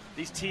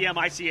TM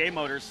ICA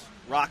motors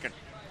rocking.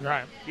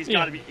 Right. He's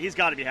got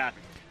to be happy.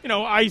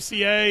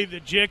 ICA, the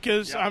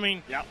JICAs. Yep. I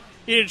mean, Yep.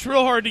 it's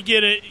real hard to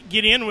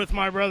get in with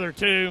my brother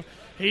too.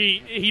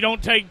 He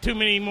don't take too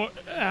many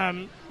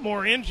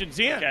more engines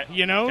in. Okay.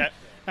 Okay.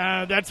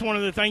 That's one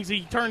of the things.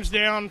 He turns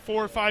down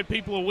 4 or 5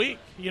 people a week.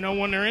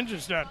 When their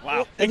engine's done.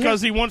 Wow.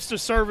 Because he wants to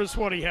service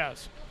what he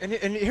has. And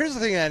here's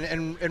the thing,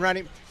 and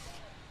Ronnie,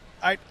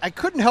 I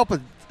couldn't help but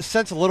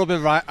sense a little bit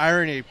of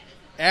irony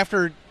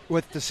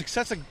with the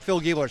success of Phil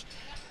Giebler's.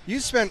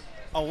 You spent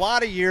a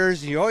lot of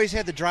years, and you always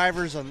had the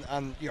drivers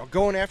on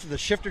going after the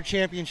shifter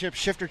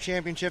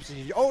championships, and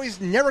you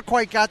always never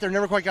quite got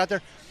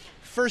there.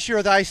 First year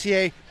of the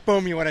ICA,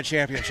 boom, you win a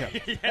championship.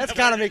 That's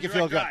got to make you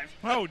feel good.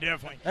 Oh,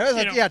 definitely.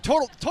 That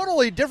was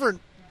totally different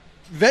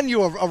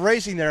venue of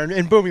racing there,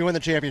 and boom, you win the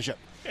championship.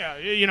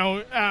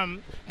 Yeah,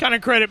 kind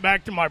of credit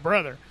back to my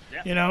brother.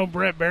 Yeah.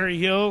 Brett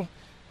Berryhill,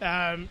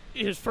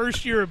 his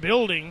first year of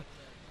building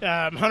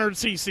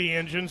 100cc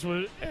engines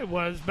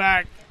was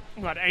back,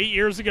 9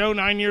 years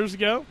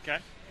ago? Okay.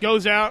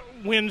 Goes out,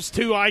 wins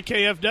 2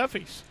 IKF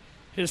Duffys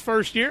his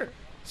first year.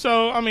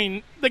 So,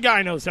 the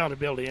guy knows how to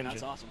build an engine.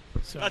 That's awesome.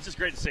 So. That's just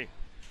great to see.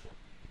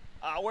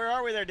 Where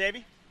are we there, Davey?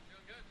 Doing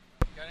good.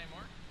 Got any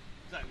more?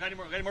 Got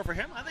any more for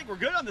him? I think we're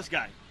good on this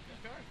guy.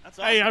 That's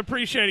awesome. Hey, I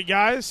appreciate it,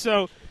 guys.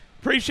 So,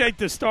 appreciate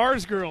the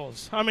Stars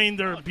girls.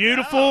 They're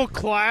beautiful,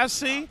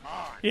 classy.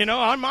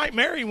 I might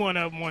marry one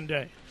of them one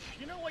day.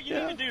 You know what? You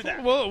need to do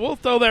that. We'll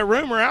throw that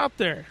rumor out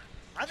there.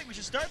 I think we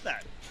should start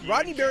that.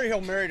 Rodney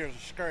Berryhill married is a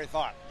scary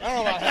thought. I don't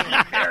know about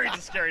that. Married's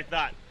a scary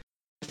thought.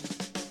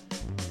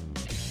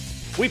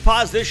 We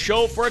pause this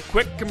show for a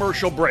quick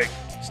commercial break.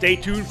 Stay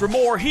tuned for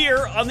more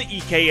here on the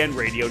EKN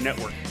Radio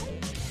Network.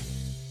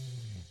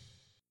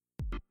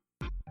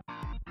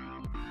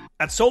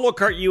 At Solo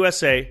Kart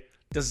USA,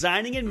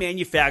 designing and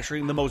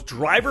manufacturing the most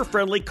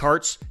driver-friendly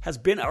karts has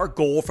been our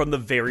goal from the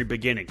very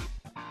beginning.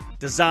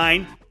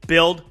 Design,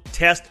 build,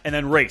 test, and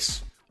then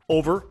race.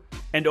 Over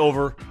and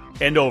over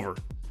and over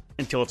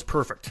until it's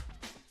perfect.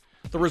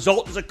 The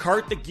result is a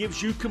kart that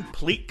gives you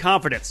complete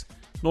confidence,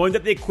 knowing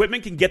that the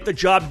equipment can get the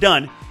job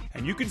done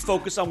and you can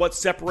focus on what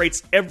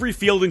separates every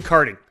field in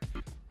karting: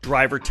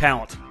 driver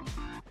talent.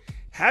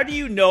 How do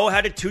you know how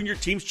to tune your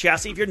team's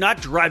chassis if you're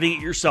not driving it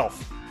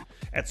yourself?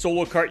 At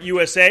Solo Kart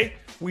USA,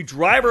 we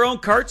drive our own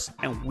karts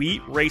and we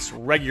race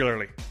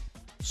regularly.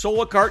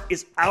 Solo Kart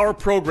is our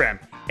program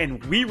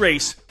and we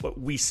race what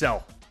we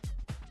sell.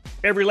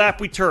 Every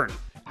lap we turn,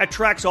 at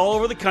tracks all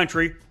over the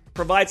country,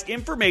 provides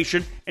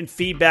information and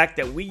feedback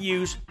that we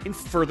use in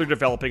further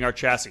developing our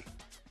chassis.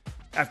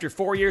 After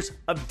 4 years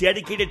of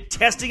dedicated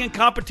testing and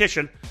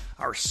competition,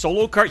 our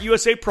Solo Kart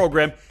USA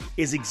program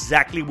is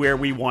exactly where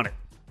we want it.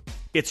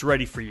 It's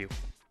ready for you.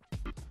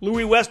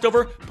 Louis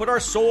Westover put our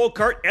Solo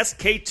Kart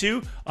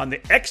SK2 on the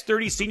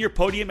X30 Senior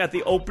Podium at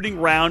the opening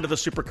round of the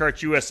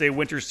SuperKarts USA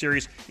Winter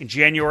Series in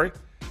January,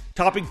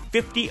 topping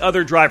 50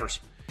 other drivers.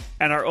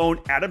 And our own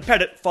Adam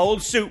Pettit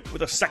followed suit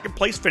with a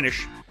second-place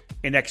finish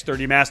in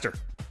X30 Master.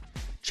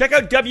 Check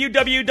out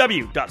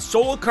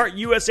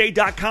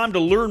www.solokartusa.com to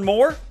learn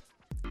more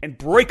and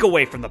break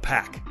away from the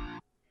pack.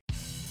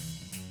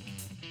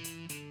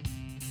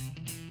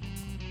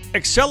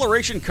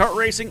 Acceleration Kart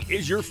Racing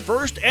is your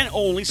first and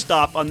only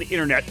stop on the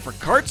internet for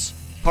karts,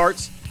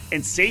 parts,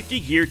 and safety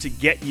gear to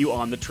get you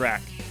on the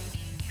track.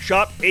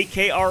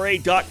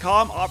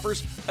 ShopAKRA.com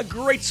offers a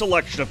great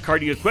selection of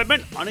karting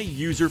equipment on a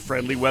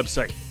user-friendly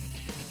website.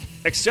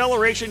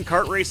 Acceleration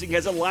Kart Racing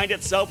has aligned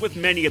itself with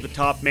many of the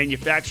top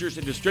manufacturers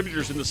and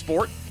distributors in the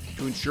sport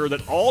to ensure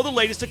that all the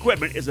latest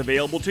equipment is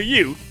available to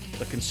you,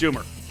 the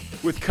consumer.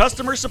 With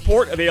customer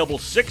support available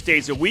 6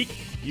 days a week,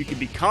 you can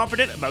be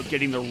confident about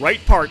getting the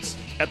right parts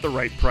at the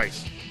right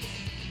price.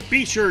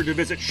 Be sure to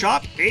visit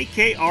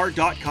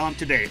shopakr.com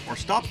today or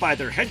stop by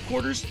their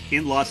headquarters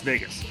in Las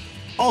Vegas.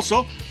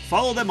 Also,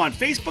 follow them on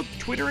Facebook,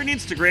 Twitter, and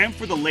Instagram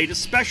for the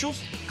latest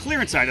specials,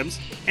 clearance items,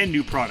 and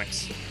new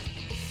products.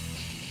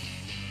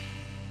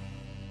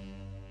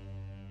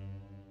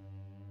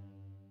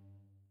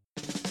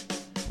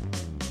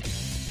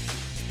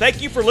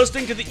 Thank you for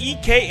listening to the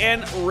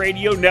EKN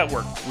Radio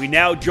Network. We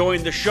now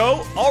join the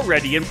show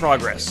already in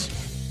progress.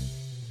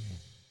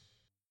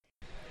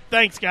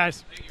 Thanks,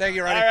 guys. Thank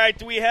you, Ronnie. All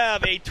right, we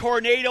have a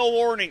tornado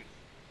warning.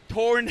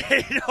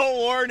 Tornado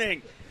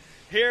warning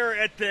here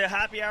at the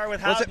happy hour with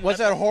Howden. What's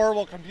that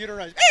horrible computer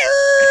noise?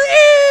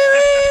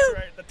 That's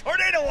right, the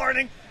tornado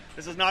warning.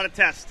 This is not a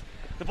test.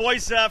 The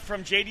boys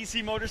from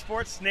JDC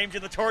Motorsports named you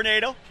the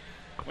Tornado.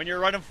 when you're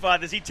running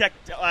the Z-Tech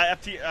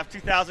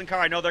F2000 car.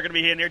 I know they're going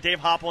to be in there. Dave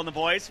Hopple and the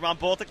boys. Ron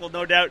Boltic will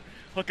no doubt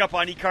hook up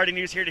on eKarting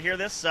News here to hear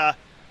this.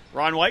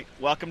 Ron White,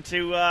 welcome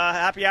to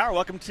Happy Hour.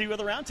 Welcome to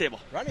the Roundtable.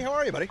 Ronnie, how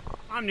are you, buddy?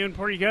 I'm doing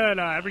pretty good.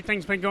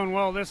 Everything's been going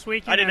well this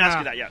week. I didn't ask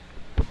you that yet.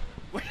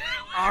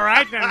 All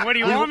right, then. What do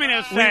you want me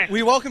to say?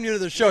 We welcome you to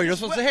the show. You're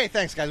supposed to say, hey,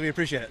 thanks, guys. We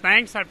appreciate it.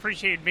 Thanks. I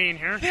appreciate being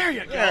here. There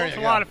you go. It's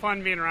a lot of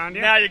fun being around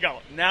you. Now you go.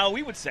 Now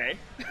we would say,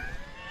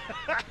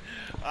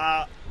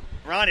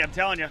 Ronnie, I'm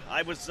telling you,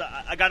 I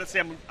got to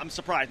say, I'm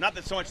surprised. Not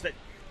that so much that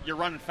you're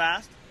running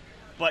fast,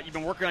 but you've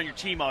been working on your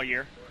team all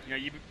year. You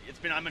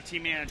know, I'm a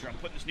team manager. I'm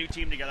putting this new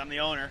team together. I'm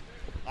the owner.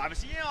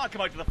 Obviously, I'll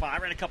come out to the final. I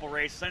ran a couple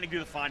races. I didn't do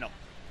the final.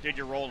 Dude,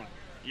 you're rolling.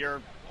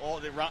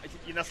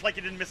 It's like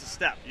you didn't miss a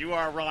step. You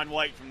are Ron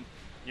White from,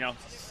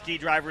 Ski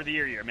Driver of the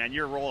Year, man.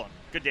 You're rolling.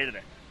 Good day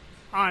today.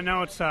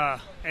 No,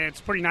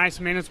 it's pretty nice.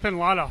 I mean, it's been a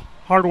lot of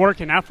hard work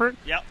and effort.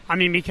 Yep. I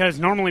mean, because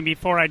normally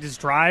before I just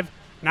drive,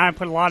 now I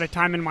put a lot of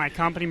time in my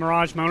company,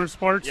 Mirage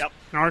Motorsports, yep,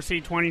 and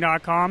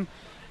RC20.com,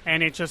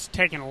 and it's just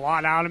taken a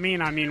lot out of me.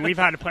 And I mean, we've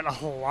had to put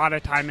a lot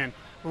of time in.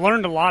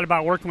 Learned a lot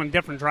about working with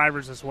different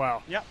drivers as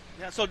well. Yep.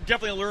 Yeah. So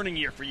definitely a learning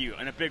year for you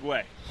in a big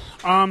way.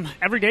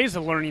 Every day is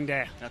a learning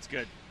day. That's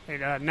good.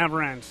 It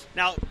never ends.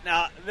 Now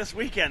this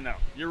weekend though,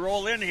 you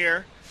roll in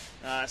here,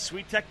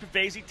 Sweet Tech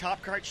Pavese,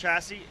 Top Kart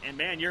chassis, and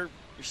man, you're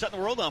setting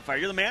the world on fire.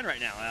 You're the man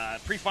right now.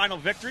 Pre-final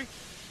victory.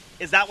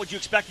 Is that what you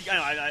expected?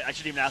 I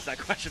shouldn't even ask that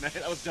question.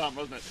 That was dumb,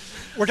 wasn't it?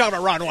 We're talking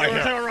about Ron White. We're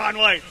talking about Ron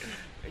White.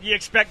 Did you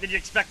expect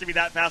to be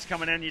that fast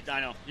coming in?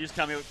 I know. You just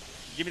tell me.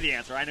 Give me the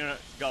answer. I know.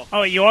 Go.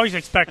 Oh, you always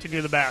expect to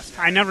do the best.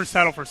 I never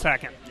settle for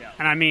second. Yeah.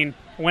 And I mean,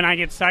 when I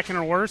get second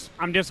or worse,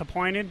 I'm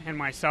disappointed in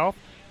myself.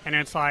 And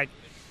it's like,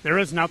 there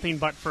is nothing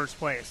but first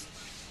place.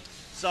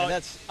 So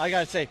I got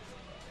to say,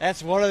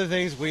 that's one of the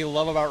things we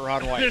love about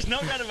Ron White. There's no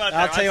doubt about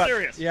that. I'll tell you I'm what,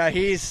 serious. yeah,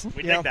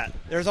 we dig that.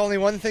 There's only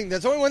one thing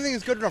that's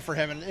good enough for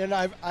him. And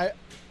I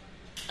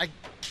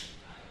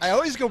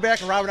always go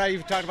back, and Rob and I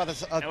even talked about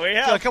this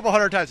a couple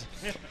hundred times.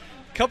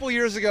 A couple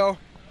years ago,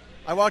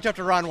 I walked up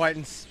to Ron White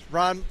and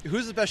Ron,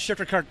 who's the best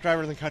shifter kart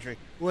driver in the country?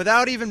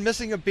 Without even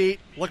missing a beat,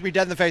 look me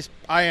dead in the face,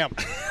 I am.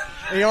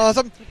 And you know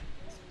something?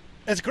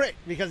 It's great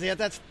because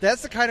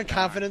that's the kind of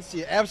confidence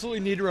you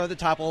absolutely need to run at the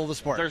top level of the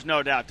sport. There's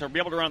no doubt to be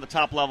able to run at the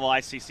top level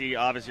ICC.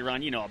 Obviously,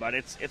 Ron, you know about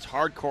it. It's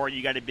hardcore.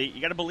 You got to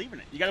believe in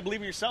it. You got to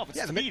believe in yourself.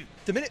 It's speed.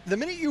 The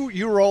minute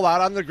you roll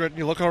out on the grid and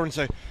you look over and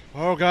say,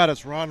 "Oh God,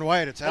 it's Ron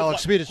White, it's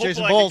Alex Speed, it's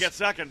Jason Bowles." Hopefully I can get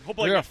second.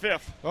 Hopefully I get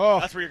fifth. Oh,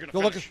 that's where you're going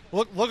to finish.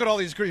 Look at all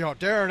these,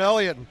 Darren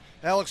Elliott and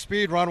Alex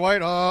Speed, Ron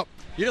White.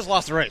 You just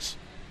lost the race.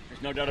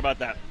 There's no doubt about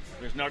that.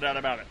 There's no doubt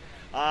about it.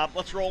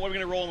 Let's roll. We're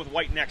going to roll in with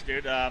White next,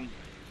 dude.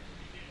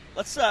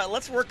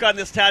 Let's work on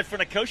this Tad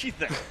Funakoshi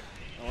thing.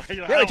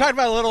 Yeah, we talked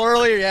about it a little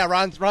earlier. Yeah,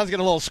 Ron's getting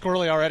a little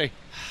squirrely already.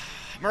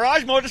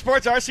 Mirage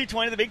Motorsports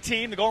RC20, the big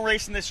team, the going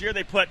racing this year.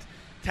 They put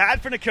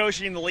Tad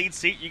Funakoshi in the lead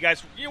seat.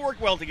 You worked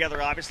well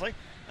together, obviously.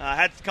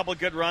 Had a couple of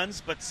good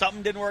runs, but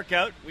something didn't work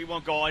out. We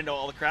won't go into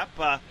all the crap.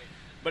 But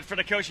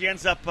Funakoshi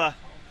ends up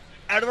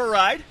out of a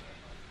ride.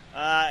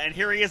 And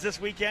here he is this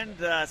weekend.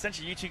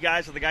 Essentially, you two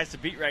guys are the guys to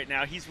beat right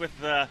now. He's with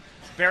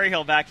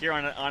Berryhill back here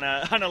on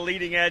a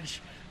leading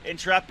edge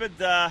Intrepid.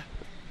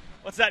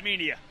 What's that mean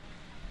to you?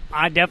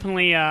 I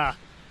definitely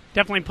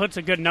puts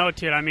a good note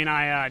to it. I mean,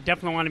 I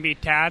definitely want to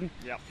beat Tad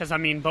because I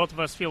mean, both of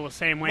us feel the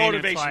same way.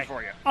 Motivation and it's like,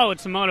 for you. Oh,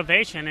 it's a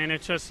motivation, and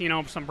it's just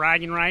some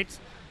bragging rights.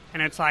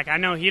 And it's like I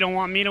know he don't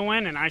want me to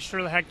win, and I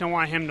sure the heck don't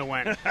want him to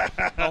win.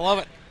 I love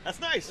it. That's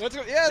nice.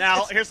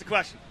 Now here's the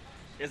question: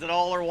 is it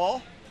all or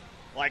wall?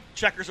 Like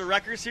checkers or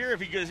wreckers here?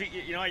 If he goes,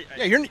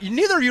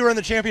 neither of you are in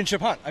the championship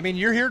hunt. I mean,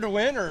 you're here to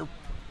win, or?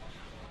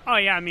 Oh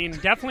yeah, I mean,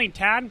 definitely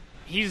Tad.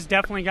 He's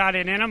definitely got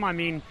it in him. I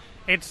mean,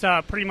 it's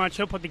pretty much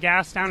he'll put the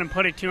gas down and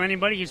put it to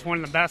anybody. He's one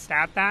of the best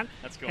at that.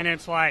 That's cool. And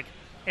it's like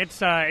it's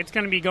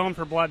going to be going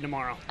for blood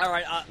tomorrow. All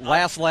right.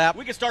 Last lap.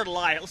 We can start a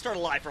live. Let's start a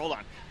live. Hold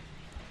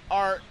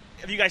on.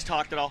 Have you guys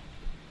talked at all?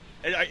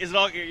 Is it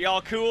all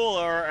y'all cool,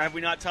 or have we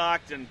not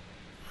talked? And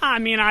I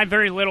mean, I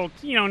very little,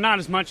 not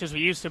as much as we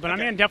used to, but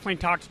okay. I mean, definitely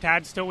talk to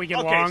Tad. Still, we get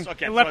okay, along.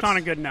 Okay, it left on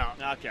a good note.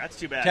 Okay, that's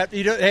too bad.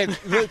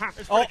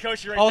 All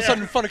of a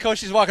sudden,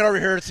 Funakoshi's walking over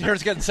here.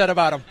 Here's getting said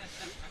about him.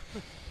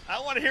 I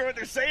want to hear what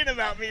they're saying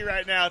about me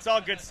right now. It's all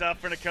good stuff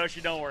for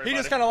Funakoshi. Don't worry. He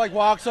just kind of like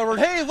walks over.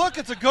 Hey, look,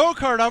 it's a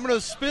go-kart. I'm going to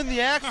spin the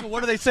axle.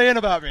 What are they saying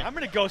about me? I'm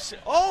going to go.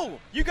 Oh,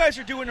 you guys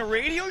are doing a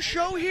radio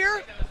show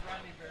here?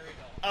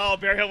 Oh,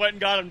 Berryhill went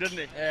and got him, didn't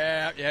he?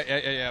 Yeah.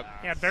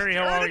 Yeah,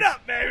 Berryhill always always it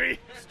up, baby.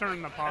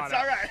 stirring the pot. It's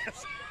all right.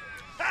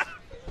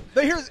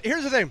 But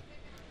here's the thing.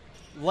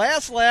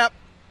 Last lap,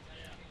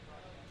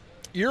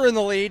 you're in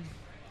the lead.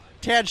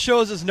 Tad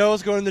shows his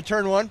nose going into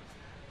turn one.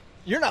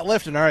 You're not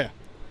lifting, are you?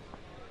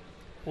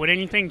 Would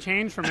anything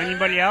change from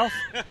anybody else?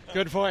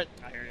 Good point.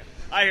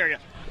 I hear you.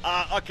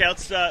 Okay,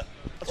 let's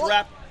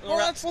wrap. Well,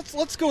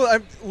 let's go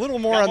a little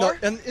more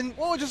Got on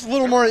more? just a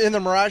little more in the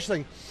Mirage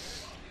thing.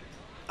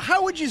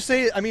 How would you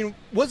say? I mean,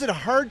 was it a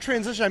hard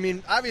transition? I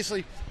mean,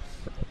 obviously,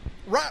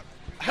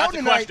 how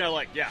did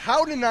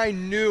I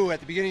knew at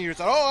the beginning of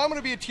the year? Oh, I'm going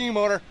to be a team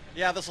owner.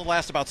 Yeah, this will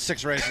last about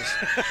 6 races,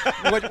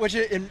 which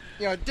it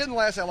didn't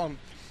last that long.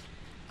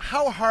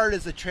 How hard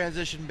has the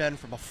transition been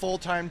from a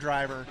full-time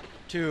driver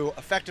to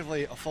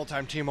effectively a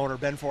full-time team owner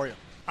been for you?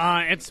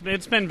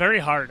 It's been very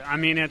hard. I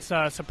mean, it's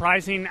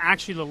surprising,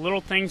 actually, the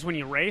little things when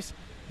you race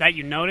that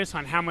you notice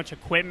on how much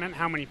equipment,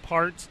 how many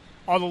parts,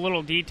 all the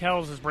little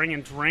details is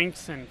bringing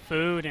drinks and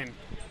food and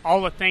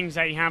all the things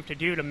that you have to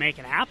do to make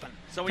it happen.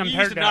 So when you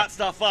used to knot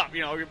stuff up,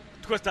 you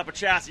twist up a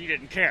chassis, you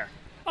didn't care.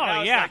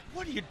 Oh, yeah. Like,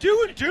 what are you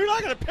doing, dude?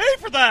 I got to pay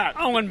for that.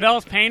 Oh, when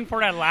Bell's paying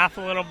for it, I'd laugh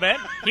a little bit.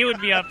 He would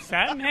be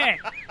upset. And, hey,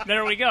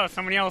 there we go.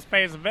 Somebody else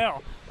pays the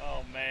bill.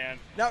 Oh, man.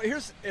 Now,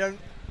 here's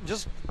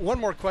just one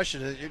more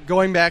question.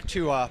 Going back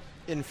to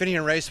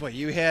Infineon Raceway,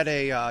 you had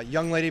a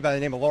young lady by the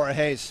name of Laura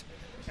Hayes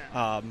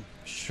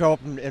show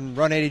up and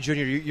run 80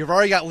 Junior. You've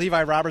already got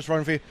Levi Roberts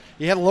running for you.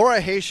 You had Laura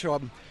Hayes show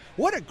up.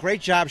 What a great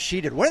job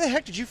she did. Where the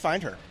heck did you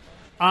find her?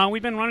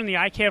 We've been running the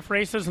IKF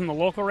races and the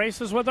local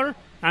races with her.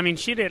 I mean,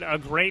 she did a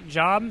great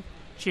job.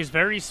 She's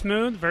very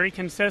smooth, very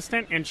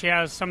consistent, and she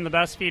has some of the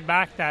best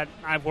feedback that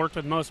I've worked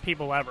with most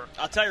people ever.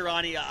 I'll tell you,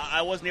 Ronnie,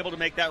 I wasn't able to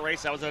make that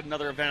race. I was at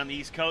another event on the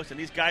East Coast, and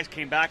these guys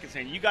came back and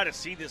saying, you got to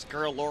see this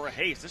girl, Laura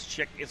Hayes. This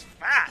chick is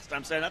fast.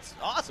 I'm saying, that's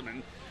awesome.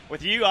 And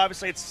with you,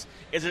 obviously, is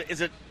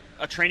it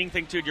a training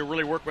thing, too? Do you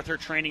really work with her,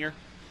 training her?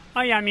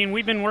 Oh, yeah. I mean,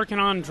 we've been working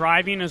on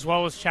driving as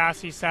well as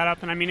chassis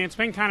setup, and, I mean, it's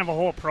been kind of a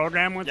whole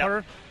program with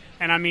her.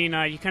 And, I mean,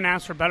 you couldn't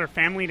ask for a better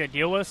family to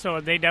deal with, so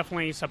they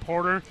definitely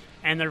support her,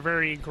 and they're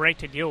very great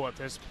to deal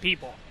with as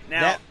people.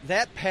 Now,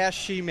 that pass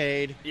she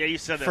made. Yeah, you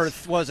said this.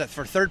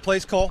 For third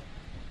place, Cole?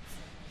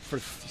 For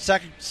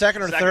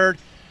second or third?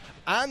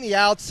 On the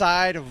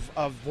outside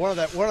of one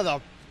of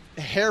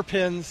the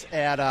hairpins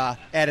at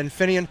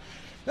Infineon.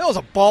 That was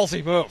a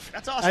ballsy move.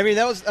 That's awesome. I mean,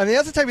 that's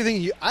the type of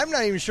thing. I'm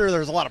not even sure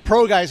there's a lot of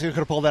pro guys who could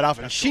have pulled that off.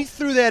 And she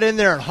threw that in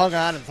there and hung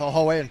on it the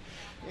whole way. And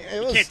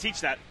you can't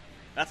teach that.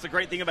 That's the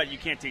great thing about it. You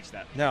can't teach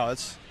that. No,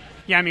 it's.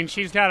 Yeah, I mean,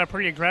 she's got a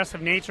pretty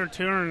aggressive nature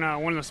to her,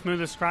 and one of the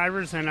smoothest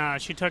drivers,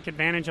 and she took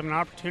advantage of an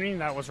opportunity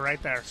that was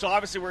right there. So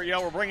obviously,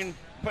 we're putting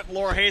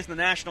Laura Hayes in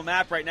the national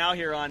map right now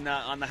here on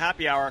the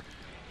Happy Hour.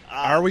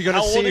 Are we going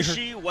to see her? How old is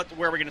she?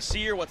 Where are we going to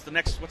see her? What's the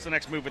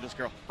next move with this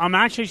girl?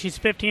 Actually, she's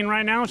 15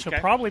 right now. She'll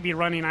probably be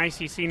running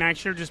ICC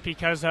next year just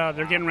because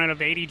they're getting rid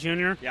of 80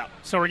 Junior. Yeah.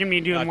 So we're going to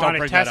be doing a lot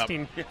of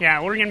testing.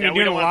 Yeah, we're going to be doing a lot.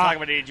 We don't want to talk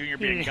about 80 Junior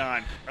being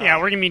gone. Yeah,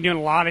 we're going to be doing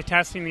a lot of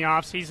testing in the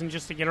off season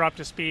just to get her up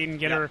to speed and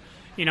get her.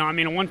 A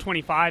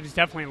 125 is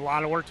definitely a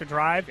lot of work to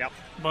drive. Yep.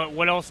 But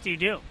what else do you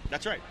do?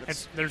 That's right.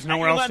 There's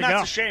nowhere else to go.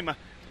 That's a shame.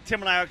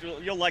 Tim and I,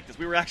 you'll like this.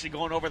 We were actually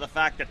going over the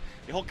fact that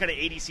the whole kind of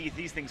ADC,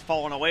 these things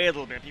falling away a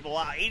little bit. People,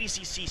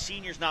 ADCC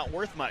senior's not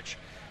worth much.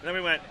 And then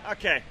we went,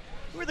 okay,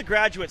 who are the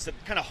graduates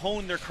that kind of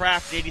honed their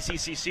craft at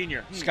ADCC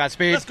senior? Scott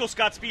Speed. Let's go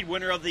Scott Speed,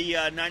 winner of the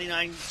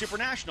 99 Super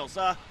Nationals.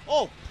 AJ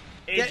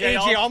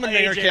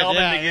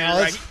Allmendinger.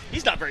 Right?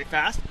 He's not very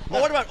fast.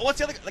 What's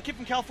the other the kid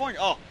from California?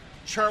 Oh,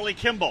 Charlie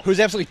Kimball, who's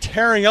absolutely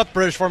tearing up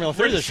British Formula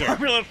 3 this year.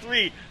 Formula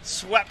 3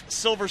 swept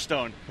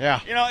Silverstone.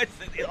 Yeah.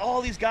 It's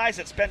all these guys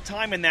that spent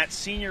time in that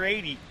senior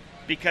 80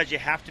 because you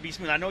have to be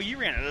smooth. I know you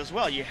ran it as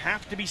well. You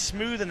have to be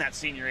smooth in that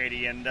senior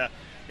 80, and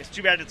it's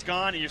too bad it's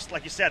gone. And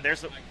like you said,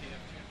 there's the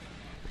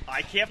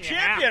IKF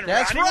champion.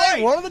 That's Ronnie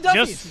right. White. One of the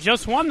Duffies.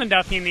 Just won the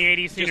Duffy in the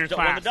 80 senior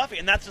class. Won the Duffy,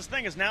 and that's the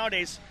thing is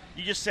nowadays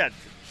you just said,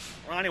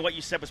 Ronnie, what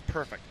you said was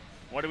perfect.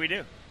 What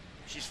do?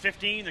 She's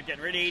 15. They're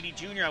getting rid of 80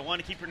 Junior. I want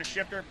to keep her in a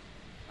shifter.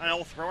 I know,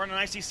 we'll throw her in an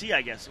ICC,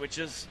 I guess,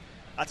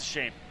 that's a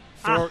shame.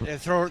 Throw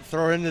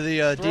her into the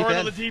deep end? Throw her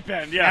into the deep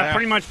end, yeah.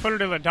 Pretty much put her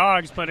to the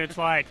dogs, but it's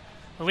like,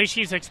 at least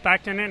she's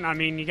expecting it. I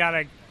mean, you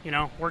got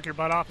to, work your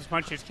butt off as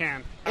much as you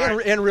can.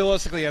 And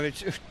realistically, I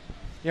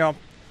mean,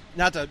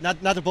 not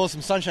to blow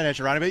some sunshine at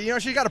you, Ronnie,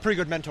 but, she's got a pretty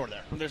good mentor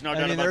there. There's no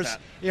doubt about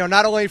that.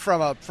 Not only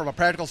from a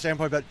practical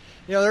standpoint, but,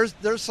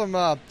 there's some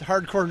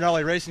hardcore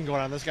gnarly racing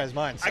going on in this guy's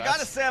mind. So I got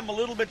to say, I'm a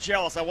little bit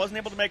jealous. I wasn't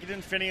able to make it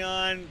in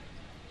Infineon.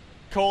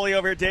 Coley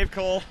over here, Dave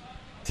Cole,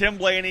 Tim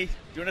Blaney,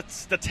 doing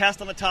the test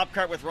on the top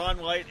cart with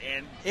Ron White,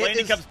 and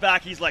Blaney comes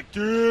back. He's like,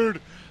 dude,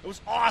 it was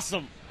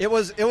awesome. It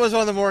was one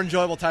of the more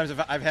enjoyable times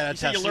I've had a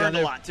test. You learned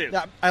a lot, too.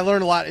 Yeah, I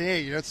learned a lot.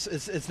 Hey,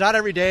 it's not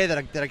every day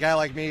that a guy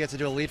like me gets to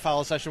do a lead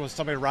follow session with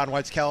somebody Ron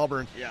White's caliber.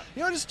 And,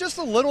 just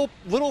the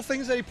little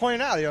things that he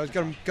pointed out. It's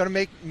going to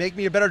make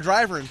me a better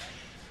driver. And,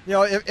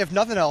 if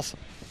nothing else,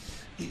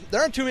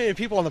 there aren't too many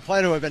people on the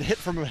planet who have been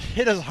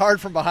hit as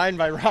hard from behind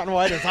by Ron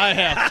White as I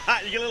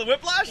have. You get a little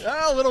whiplash?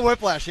 Oh, a little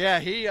whiplash, yeah.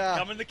 He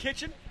come in the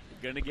kitchen,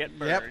 you're going to get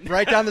burned. Yep,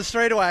 right down the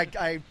straightaway.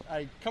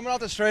 I coming out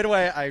the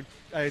straightaway,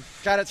 I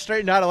got it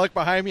straightened out. I looked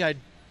behind me. I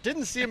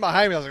didn't see him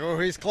behind me. I was like, oh,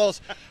 he's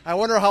close. I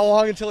wonder how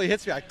long until he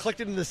hits me. I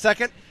clicked it into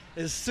second.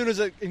 As soon as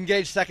it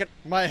engaged second,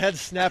 my head's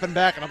snapping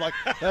back, and I'm like,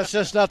 that's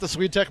just not the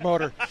SwedeTech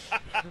motor.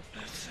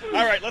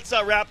 All right, let's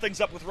wrap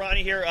things up with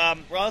Ronnie here.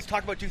 Ron, let's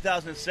talk about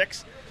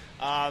 2006.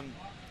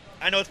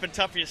 I know it's been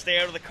tough for you to stay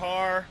out of the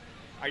car.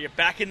 Are you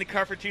back in the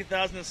car for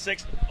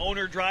 2006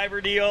 owner-driver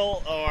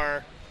deal,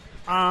 or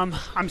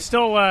I'm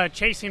still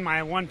chasing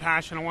my one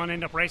passion. I want to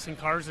end up racing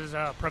cars as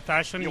a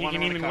profession. You wanna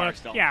can run a even car look.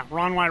 still? Yeah,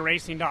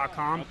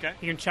 RonWhiteRacing.com. Okay.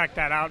 You can check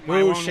that out.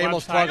 Woo, My own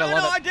shameless website. plug, I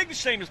love it. I dig the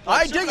shameless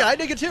plug. I dig it. I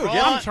dig it too. Ron,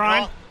 Yeah. I'm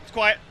trying. It's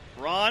quiet.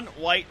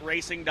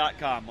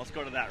 RonWhiteRacing.com. Let's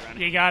go to that,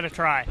 Ronnie. You got to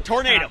try.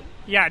 Tornado.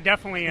 Yeah,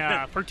 definitely.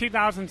 For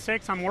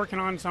 2006, I'm working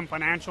on some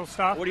financial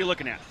stuff. What are you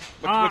looking at?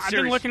 What I've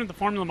series? been looking at the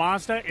Formula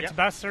Mazda. It's Yep.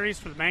 best series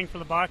for the bang for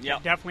the buck.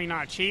 Yep. Definitely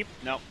not cheap.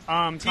 No.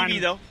 Trying TV, to-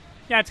 though.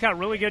 Yeah, it's got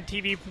really good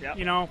TV,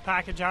 Yep.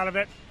 package out of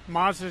it.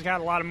 Mazda's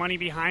got a lot of money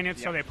behind it,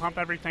 so Yep. they pump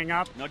everything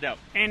up. No doubt.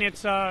 And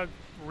it's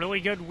really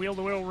good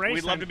wheel-to-wheel racing.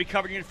 We'd love to be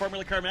covering you in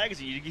Formula Car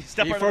Magazine. You can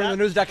step over that.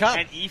 eFormulaNews.com.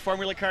 And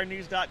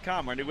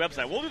eFormulaCarNews.com, our new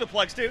website. We'll do the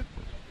plugs, too.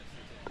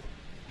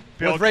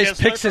 With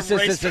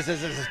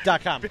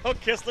RacePixes.com. Bill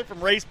Kistler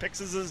from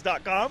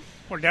RacePixes.com.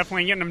 We're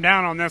definitely getting them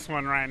down on this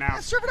one right now. Yeah,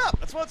 serve it up.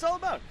 That's what it's all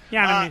about.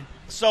 Yeah, I mean-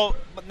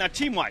 but now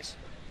team-wise,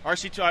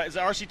 RC2, is it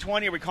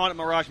RC20 or are we calling it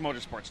Mirage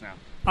Motorsports now?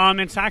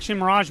 It's actually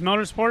Mirage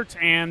Motorsports,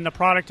 and the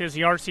product is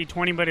the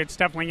RC20, but it's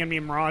definitely going to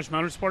be Mirage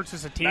Motorsports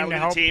as a team That to would be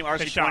help the team. the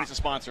RC20 shop. is a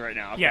sponsor right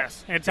now. Okay.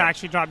 Yes, it's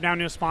actually dropped down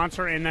to a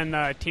sponsor, and then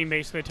the team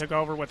basically took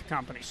over with the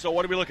company. So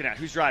what are we looking at?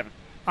 Who's driving?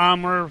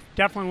 We're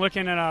definitely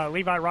looking at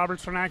Levi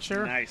Roberts for next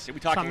year. Nice. We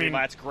talked to Something-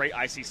 Levi. That's great.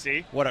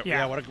 ICC. What a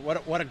Yeah.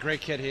 what a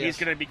great kid he is. He's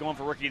going to be going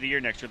for Rookie of the Year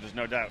next year. There's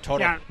no doubt.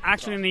 Totally. Yeah,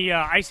 actually in the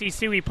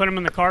ICC, we put him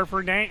in the car for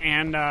a day,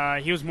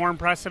 and he was more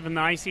impressive in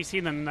the ICC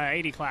than the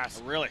 80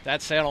 class. Really?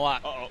 That's saying a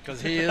lot Uh-oh.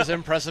 because he is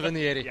impressive in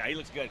the 80. Yeah, he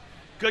looks good.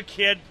 Good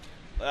kid.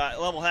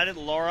 Level-headed.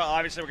 Laura,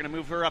 obviously, we're going to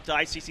move her up to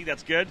ICC.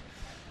 That's good.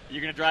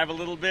 You're going to drive a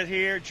little bit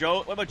here.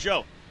 Joe, what about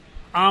Joe?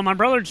 My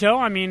brother Joe,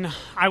 I mean,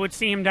 I would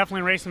see him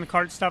definitely racing the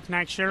kart stuff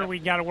next year. Yep. We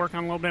got to work on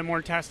a little bit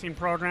more testing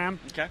program.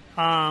 Okay.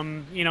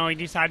 He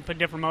decided to put a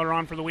different motor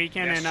on for the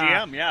weekend.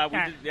 SGM, and, yeah, we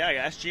did,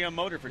 SGM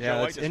motor for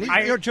Joe White. and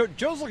this week.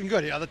 Joe's looking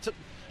good. Yeah, the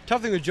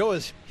tough thing with Joe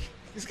is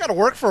he's got to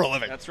work for a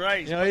living. That's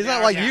right. He's not Yeah,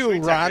 like yeah, you,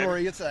 sweet Ron, tech, where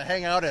he gets to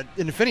hang out at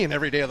Infineon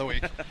every day of the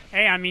week.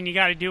 Hey, I mean, you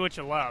got to do what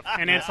you love.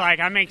 And it's like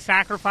I make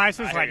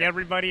sacrifices I hear like you.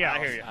 everybody else. I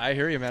hear you. I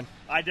hear you, man.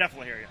 I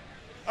definitely hear you.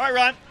 All right,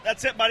 Ron,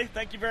 that's it, buddy.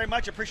 Thank you very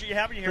much. Appreciate you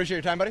having you here. Appreciate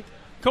your time, buddy.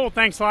 Cool,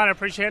 thanks a lot. I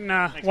appreciate it.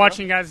 And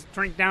watching you guys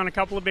drink down a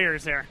couple of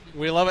beers there.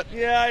 We love it.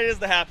 Yeah, it is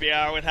the happy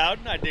hour with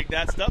Howden. I dig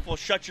that stuff. We'll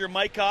shut your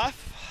mic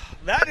off.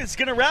 That is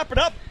going to wrap it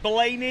up,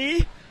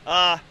 Blaney.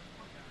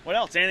 What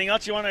else? Anything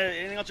else you want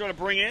to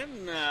bring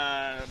in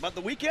about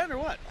the weekend or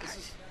what?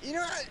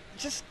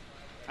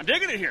 I'm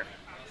digging it here.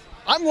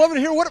 I'm loving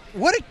it here.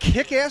 What a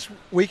kick-ass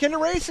weekend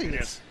of racing.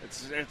 It is.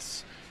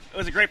 It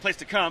was a great place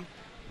to come.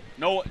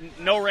 No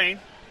rain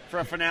for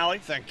a finale.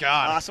 Thank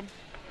God. Awesome.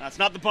 It's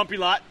not the bumpy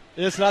lot.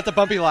 It's not the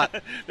bumpy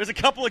lot. There's a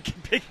couple of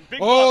big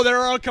Oh, bumps. there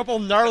are a couple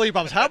gnarly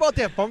bumps. How about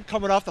that bump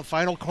coming off the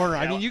final corner?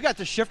 I Yeah. mean, you got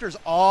the shifters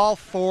all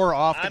four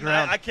off the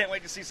ground. I can't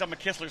wait to see some of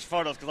Kistler's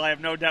photos because I have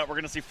no doubt we're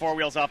going to see four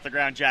wheels off the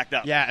ground jacked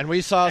up. Yeah, and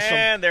we saw some.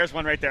 And there's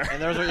one right there. And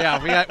there's we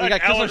got Alan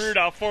Kistler.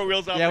 Rudolph, four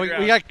wheels off Yeah, the we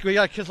ground. got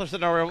Kistler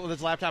sitting over with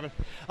his laptop. And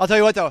I'll tell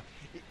you what though,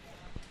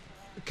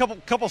 a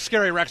couple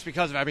scary wrecks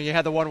because of it. I mean, you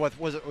had the one with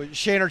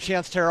Shane or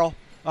Chance Terrell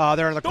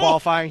there in the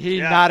qualifying. He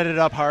knotted it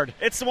up hard.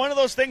 It's one of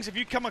those things. If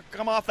you come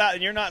off that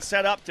and you're not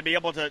set up to be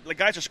able to, the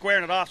guys are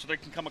squaring it off so they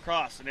can come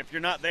across. And if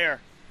you're not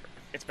there,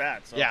 it's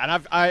bad. So. Yeah,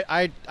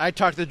 and I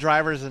talked to the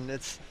drivers, and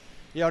it's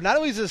not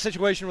only is it a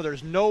situation where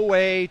there's no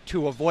way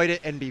to avoid it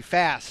and be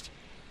fast,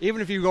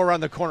 even if you go around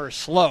the corner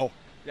slow,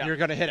 you're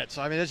going to hit it.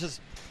 So I mean, it's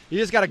just. You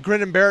just got to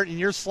grin and bear it, and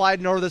you're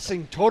sliding over this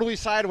thing totally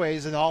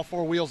sideways and all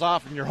four wheels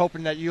off, and you're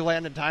hoping that you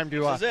land in time to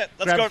This is it.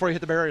 grab before you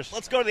hit the barriers.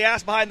 Let's go to the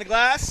ass behind the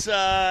glass.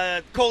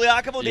 Cole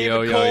Iacopo, David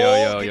Yo, yo, Cole, yo,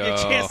 yo, give you a yo.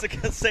 chance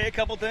to say a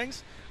couple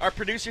things. Our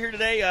producer here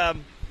today,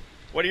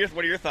 what are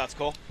your thoughts,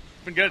 Cole?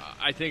 It's been good.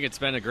 I think it's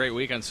been a great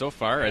weekend so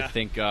far. Yeah. I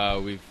think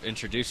we've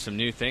introduced some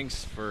new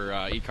things for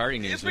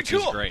e-karting news, It's been which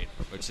cool. is great.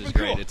 Which is been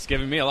great. cool. It's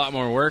given me a lot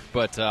more work,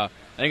 but I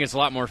think it's a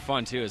lot more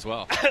fun too as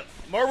well.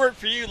 More work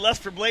for you, less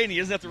for Blaney. He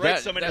doesn't have to write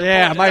That- so many that-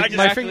 Yeah, reports. my I just-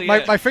 exactly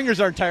it. my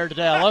fingers aren't tired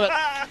today. I love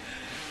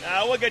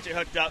it. We'll get you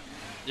hooked up.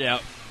 Yeah.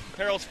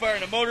 Harold's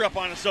firing a motor up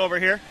on us over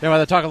here. Yeah, well,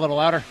 they talk a little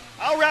louder.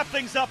 I'll wrap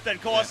things up then,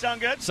 Cole.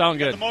 Sound good? Sound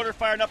Got good. the motor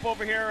firing up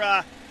over here.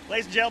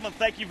 Ladies and gentlemen,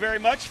 thank you very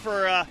much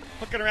for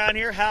hooking around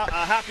here.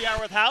 Happy Hour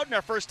with Howden,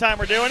 our first time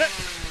we're doing it.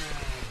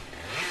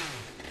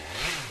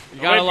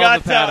 You gotta We've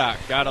love the got,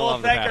 paddock. Gotta we'll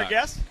love the thank paddock. our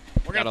guests.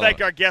 We're going to Gotta thank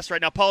love our guests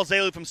right now. Paul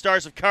Zalu from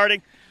Stars of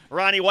Karting,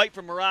 Ronnie White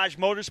from Mirage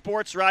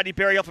Motorsports, Rodney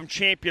Berryhill from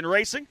Champion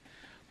Racing.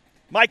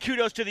 My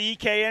kudos to the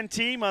EKN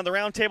team on the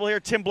round table here.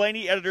 Tim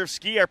Blaney, editor of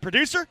Ski, our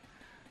producer.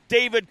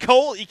 David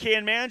Cole,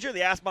 EKN manager,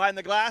 the ass behind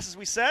the glass, as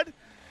we said.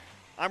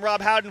 I'm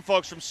Rob Howden,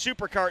 folks, from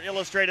Superkart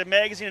Illustrated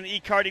Magazine and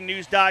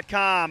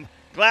ekartingnews.com.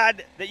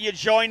 Glad that you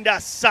joined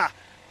us.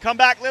 Come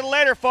back a little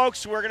later,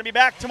 folks. We're going to be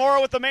back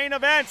tomorrow with the main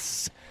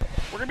events.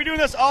 We're going to be doing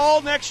this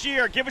all next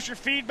year. Give us your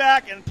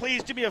feedback, and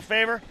please do me a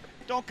favor.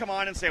 Don't come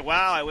on and say,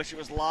 wow, I wish it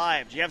was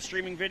live. Do you have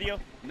streaming video?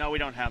 No, we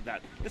don't have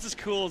that. This is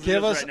cool as it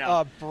Give is us right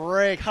now. a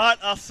break.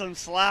 Cut us some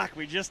slack.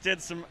 We just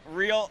did some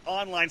real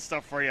online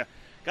stuff for you.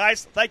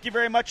 Guys, thank you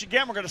very much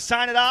again. We're going to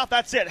sign it off.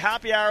 That's it.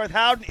 Happy Hour with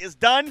Howden is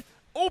done.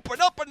 Open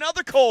up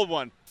another cold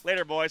one.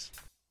 Later, boys.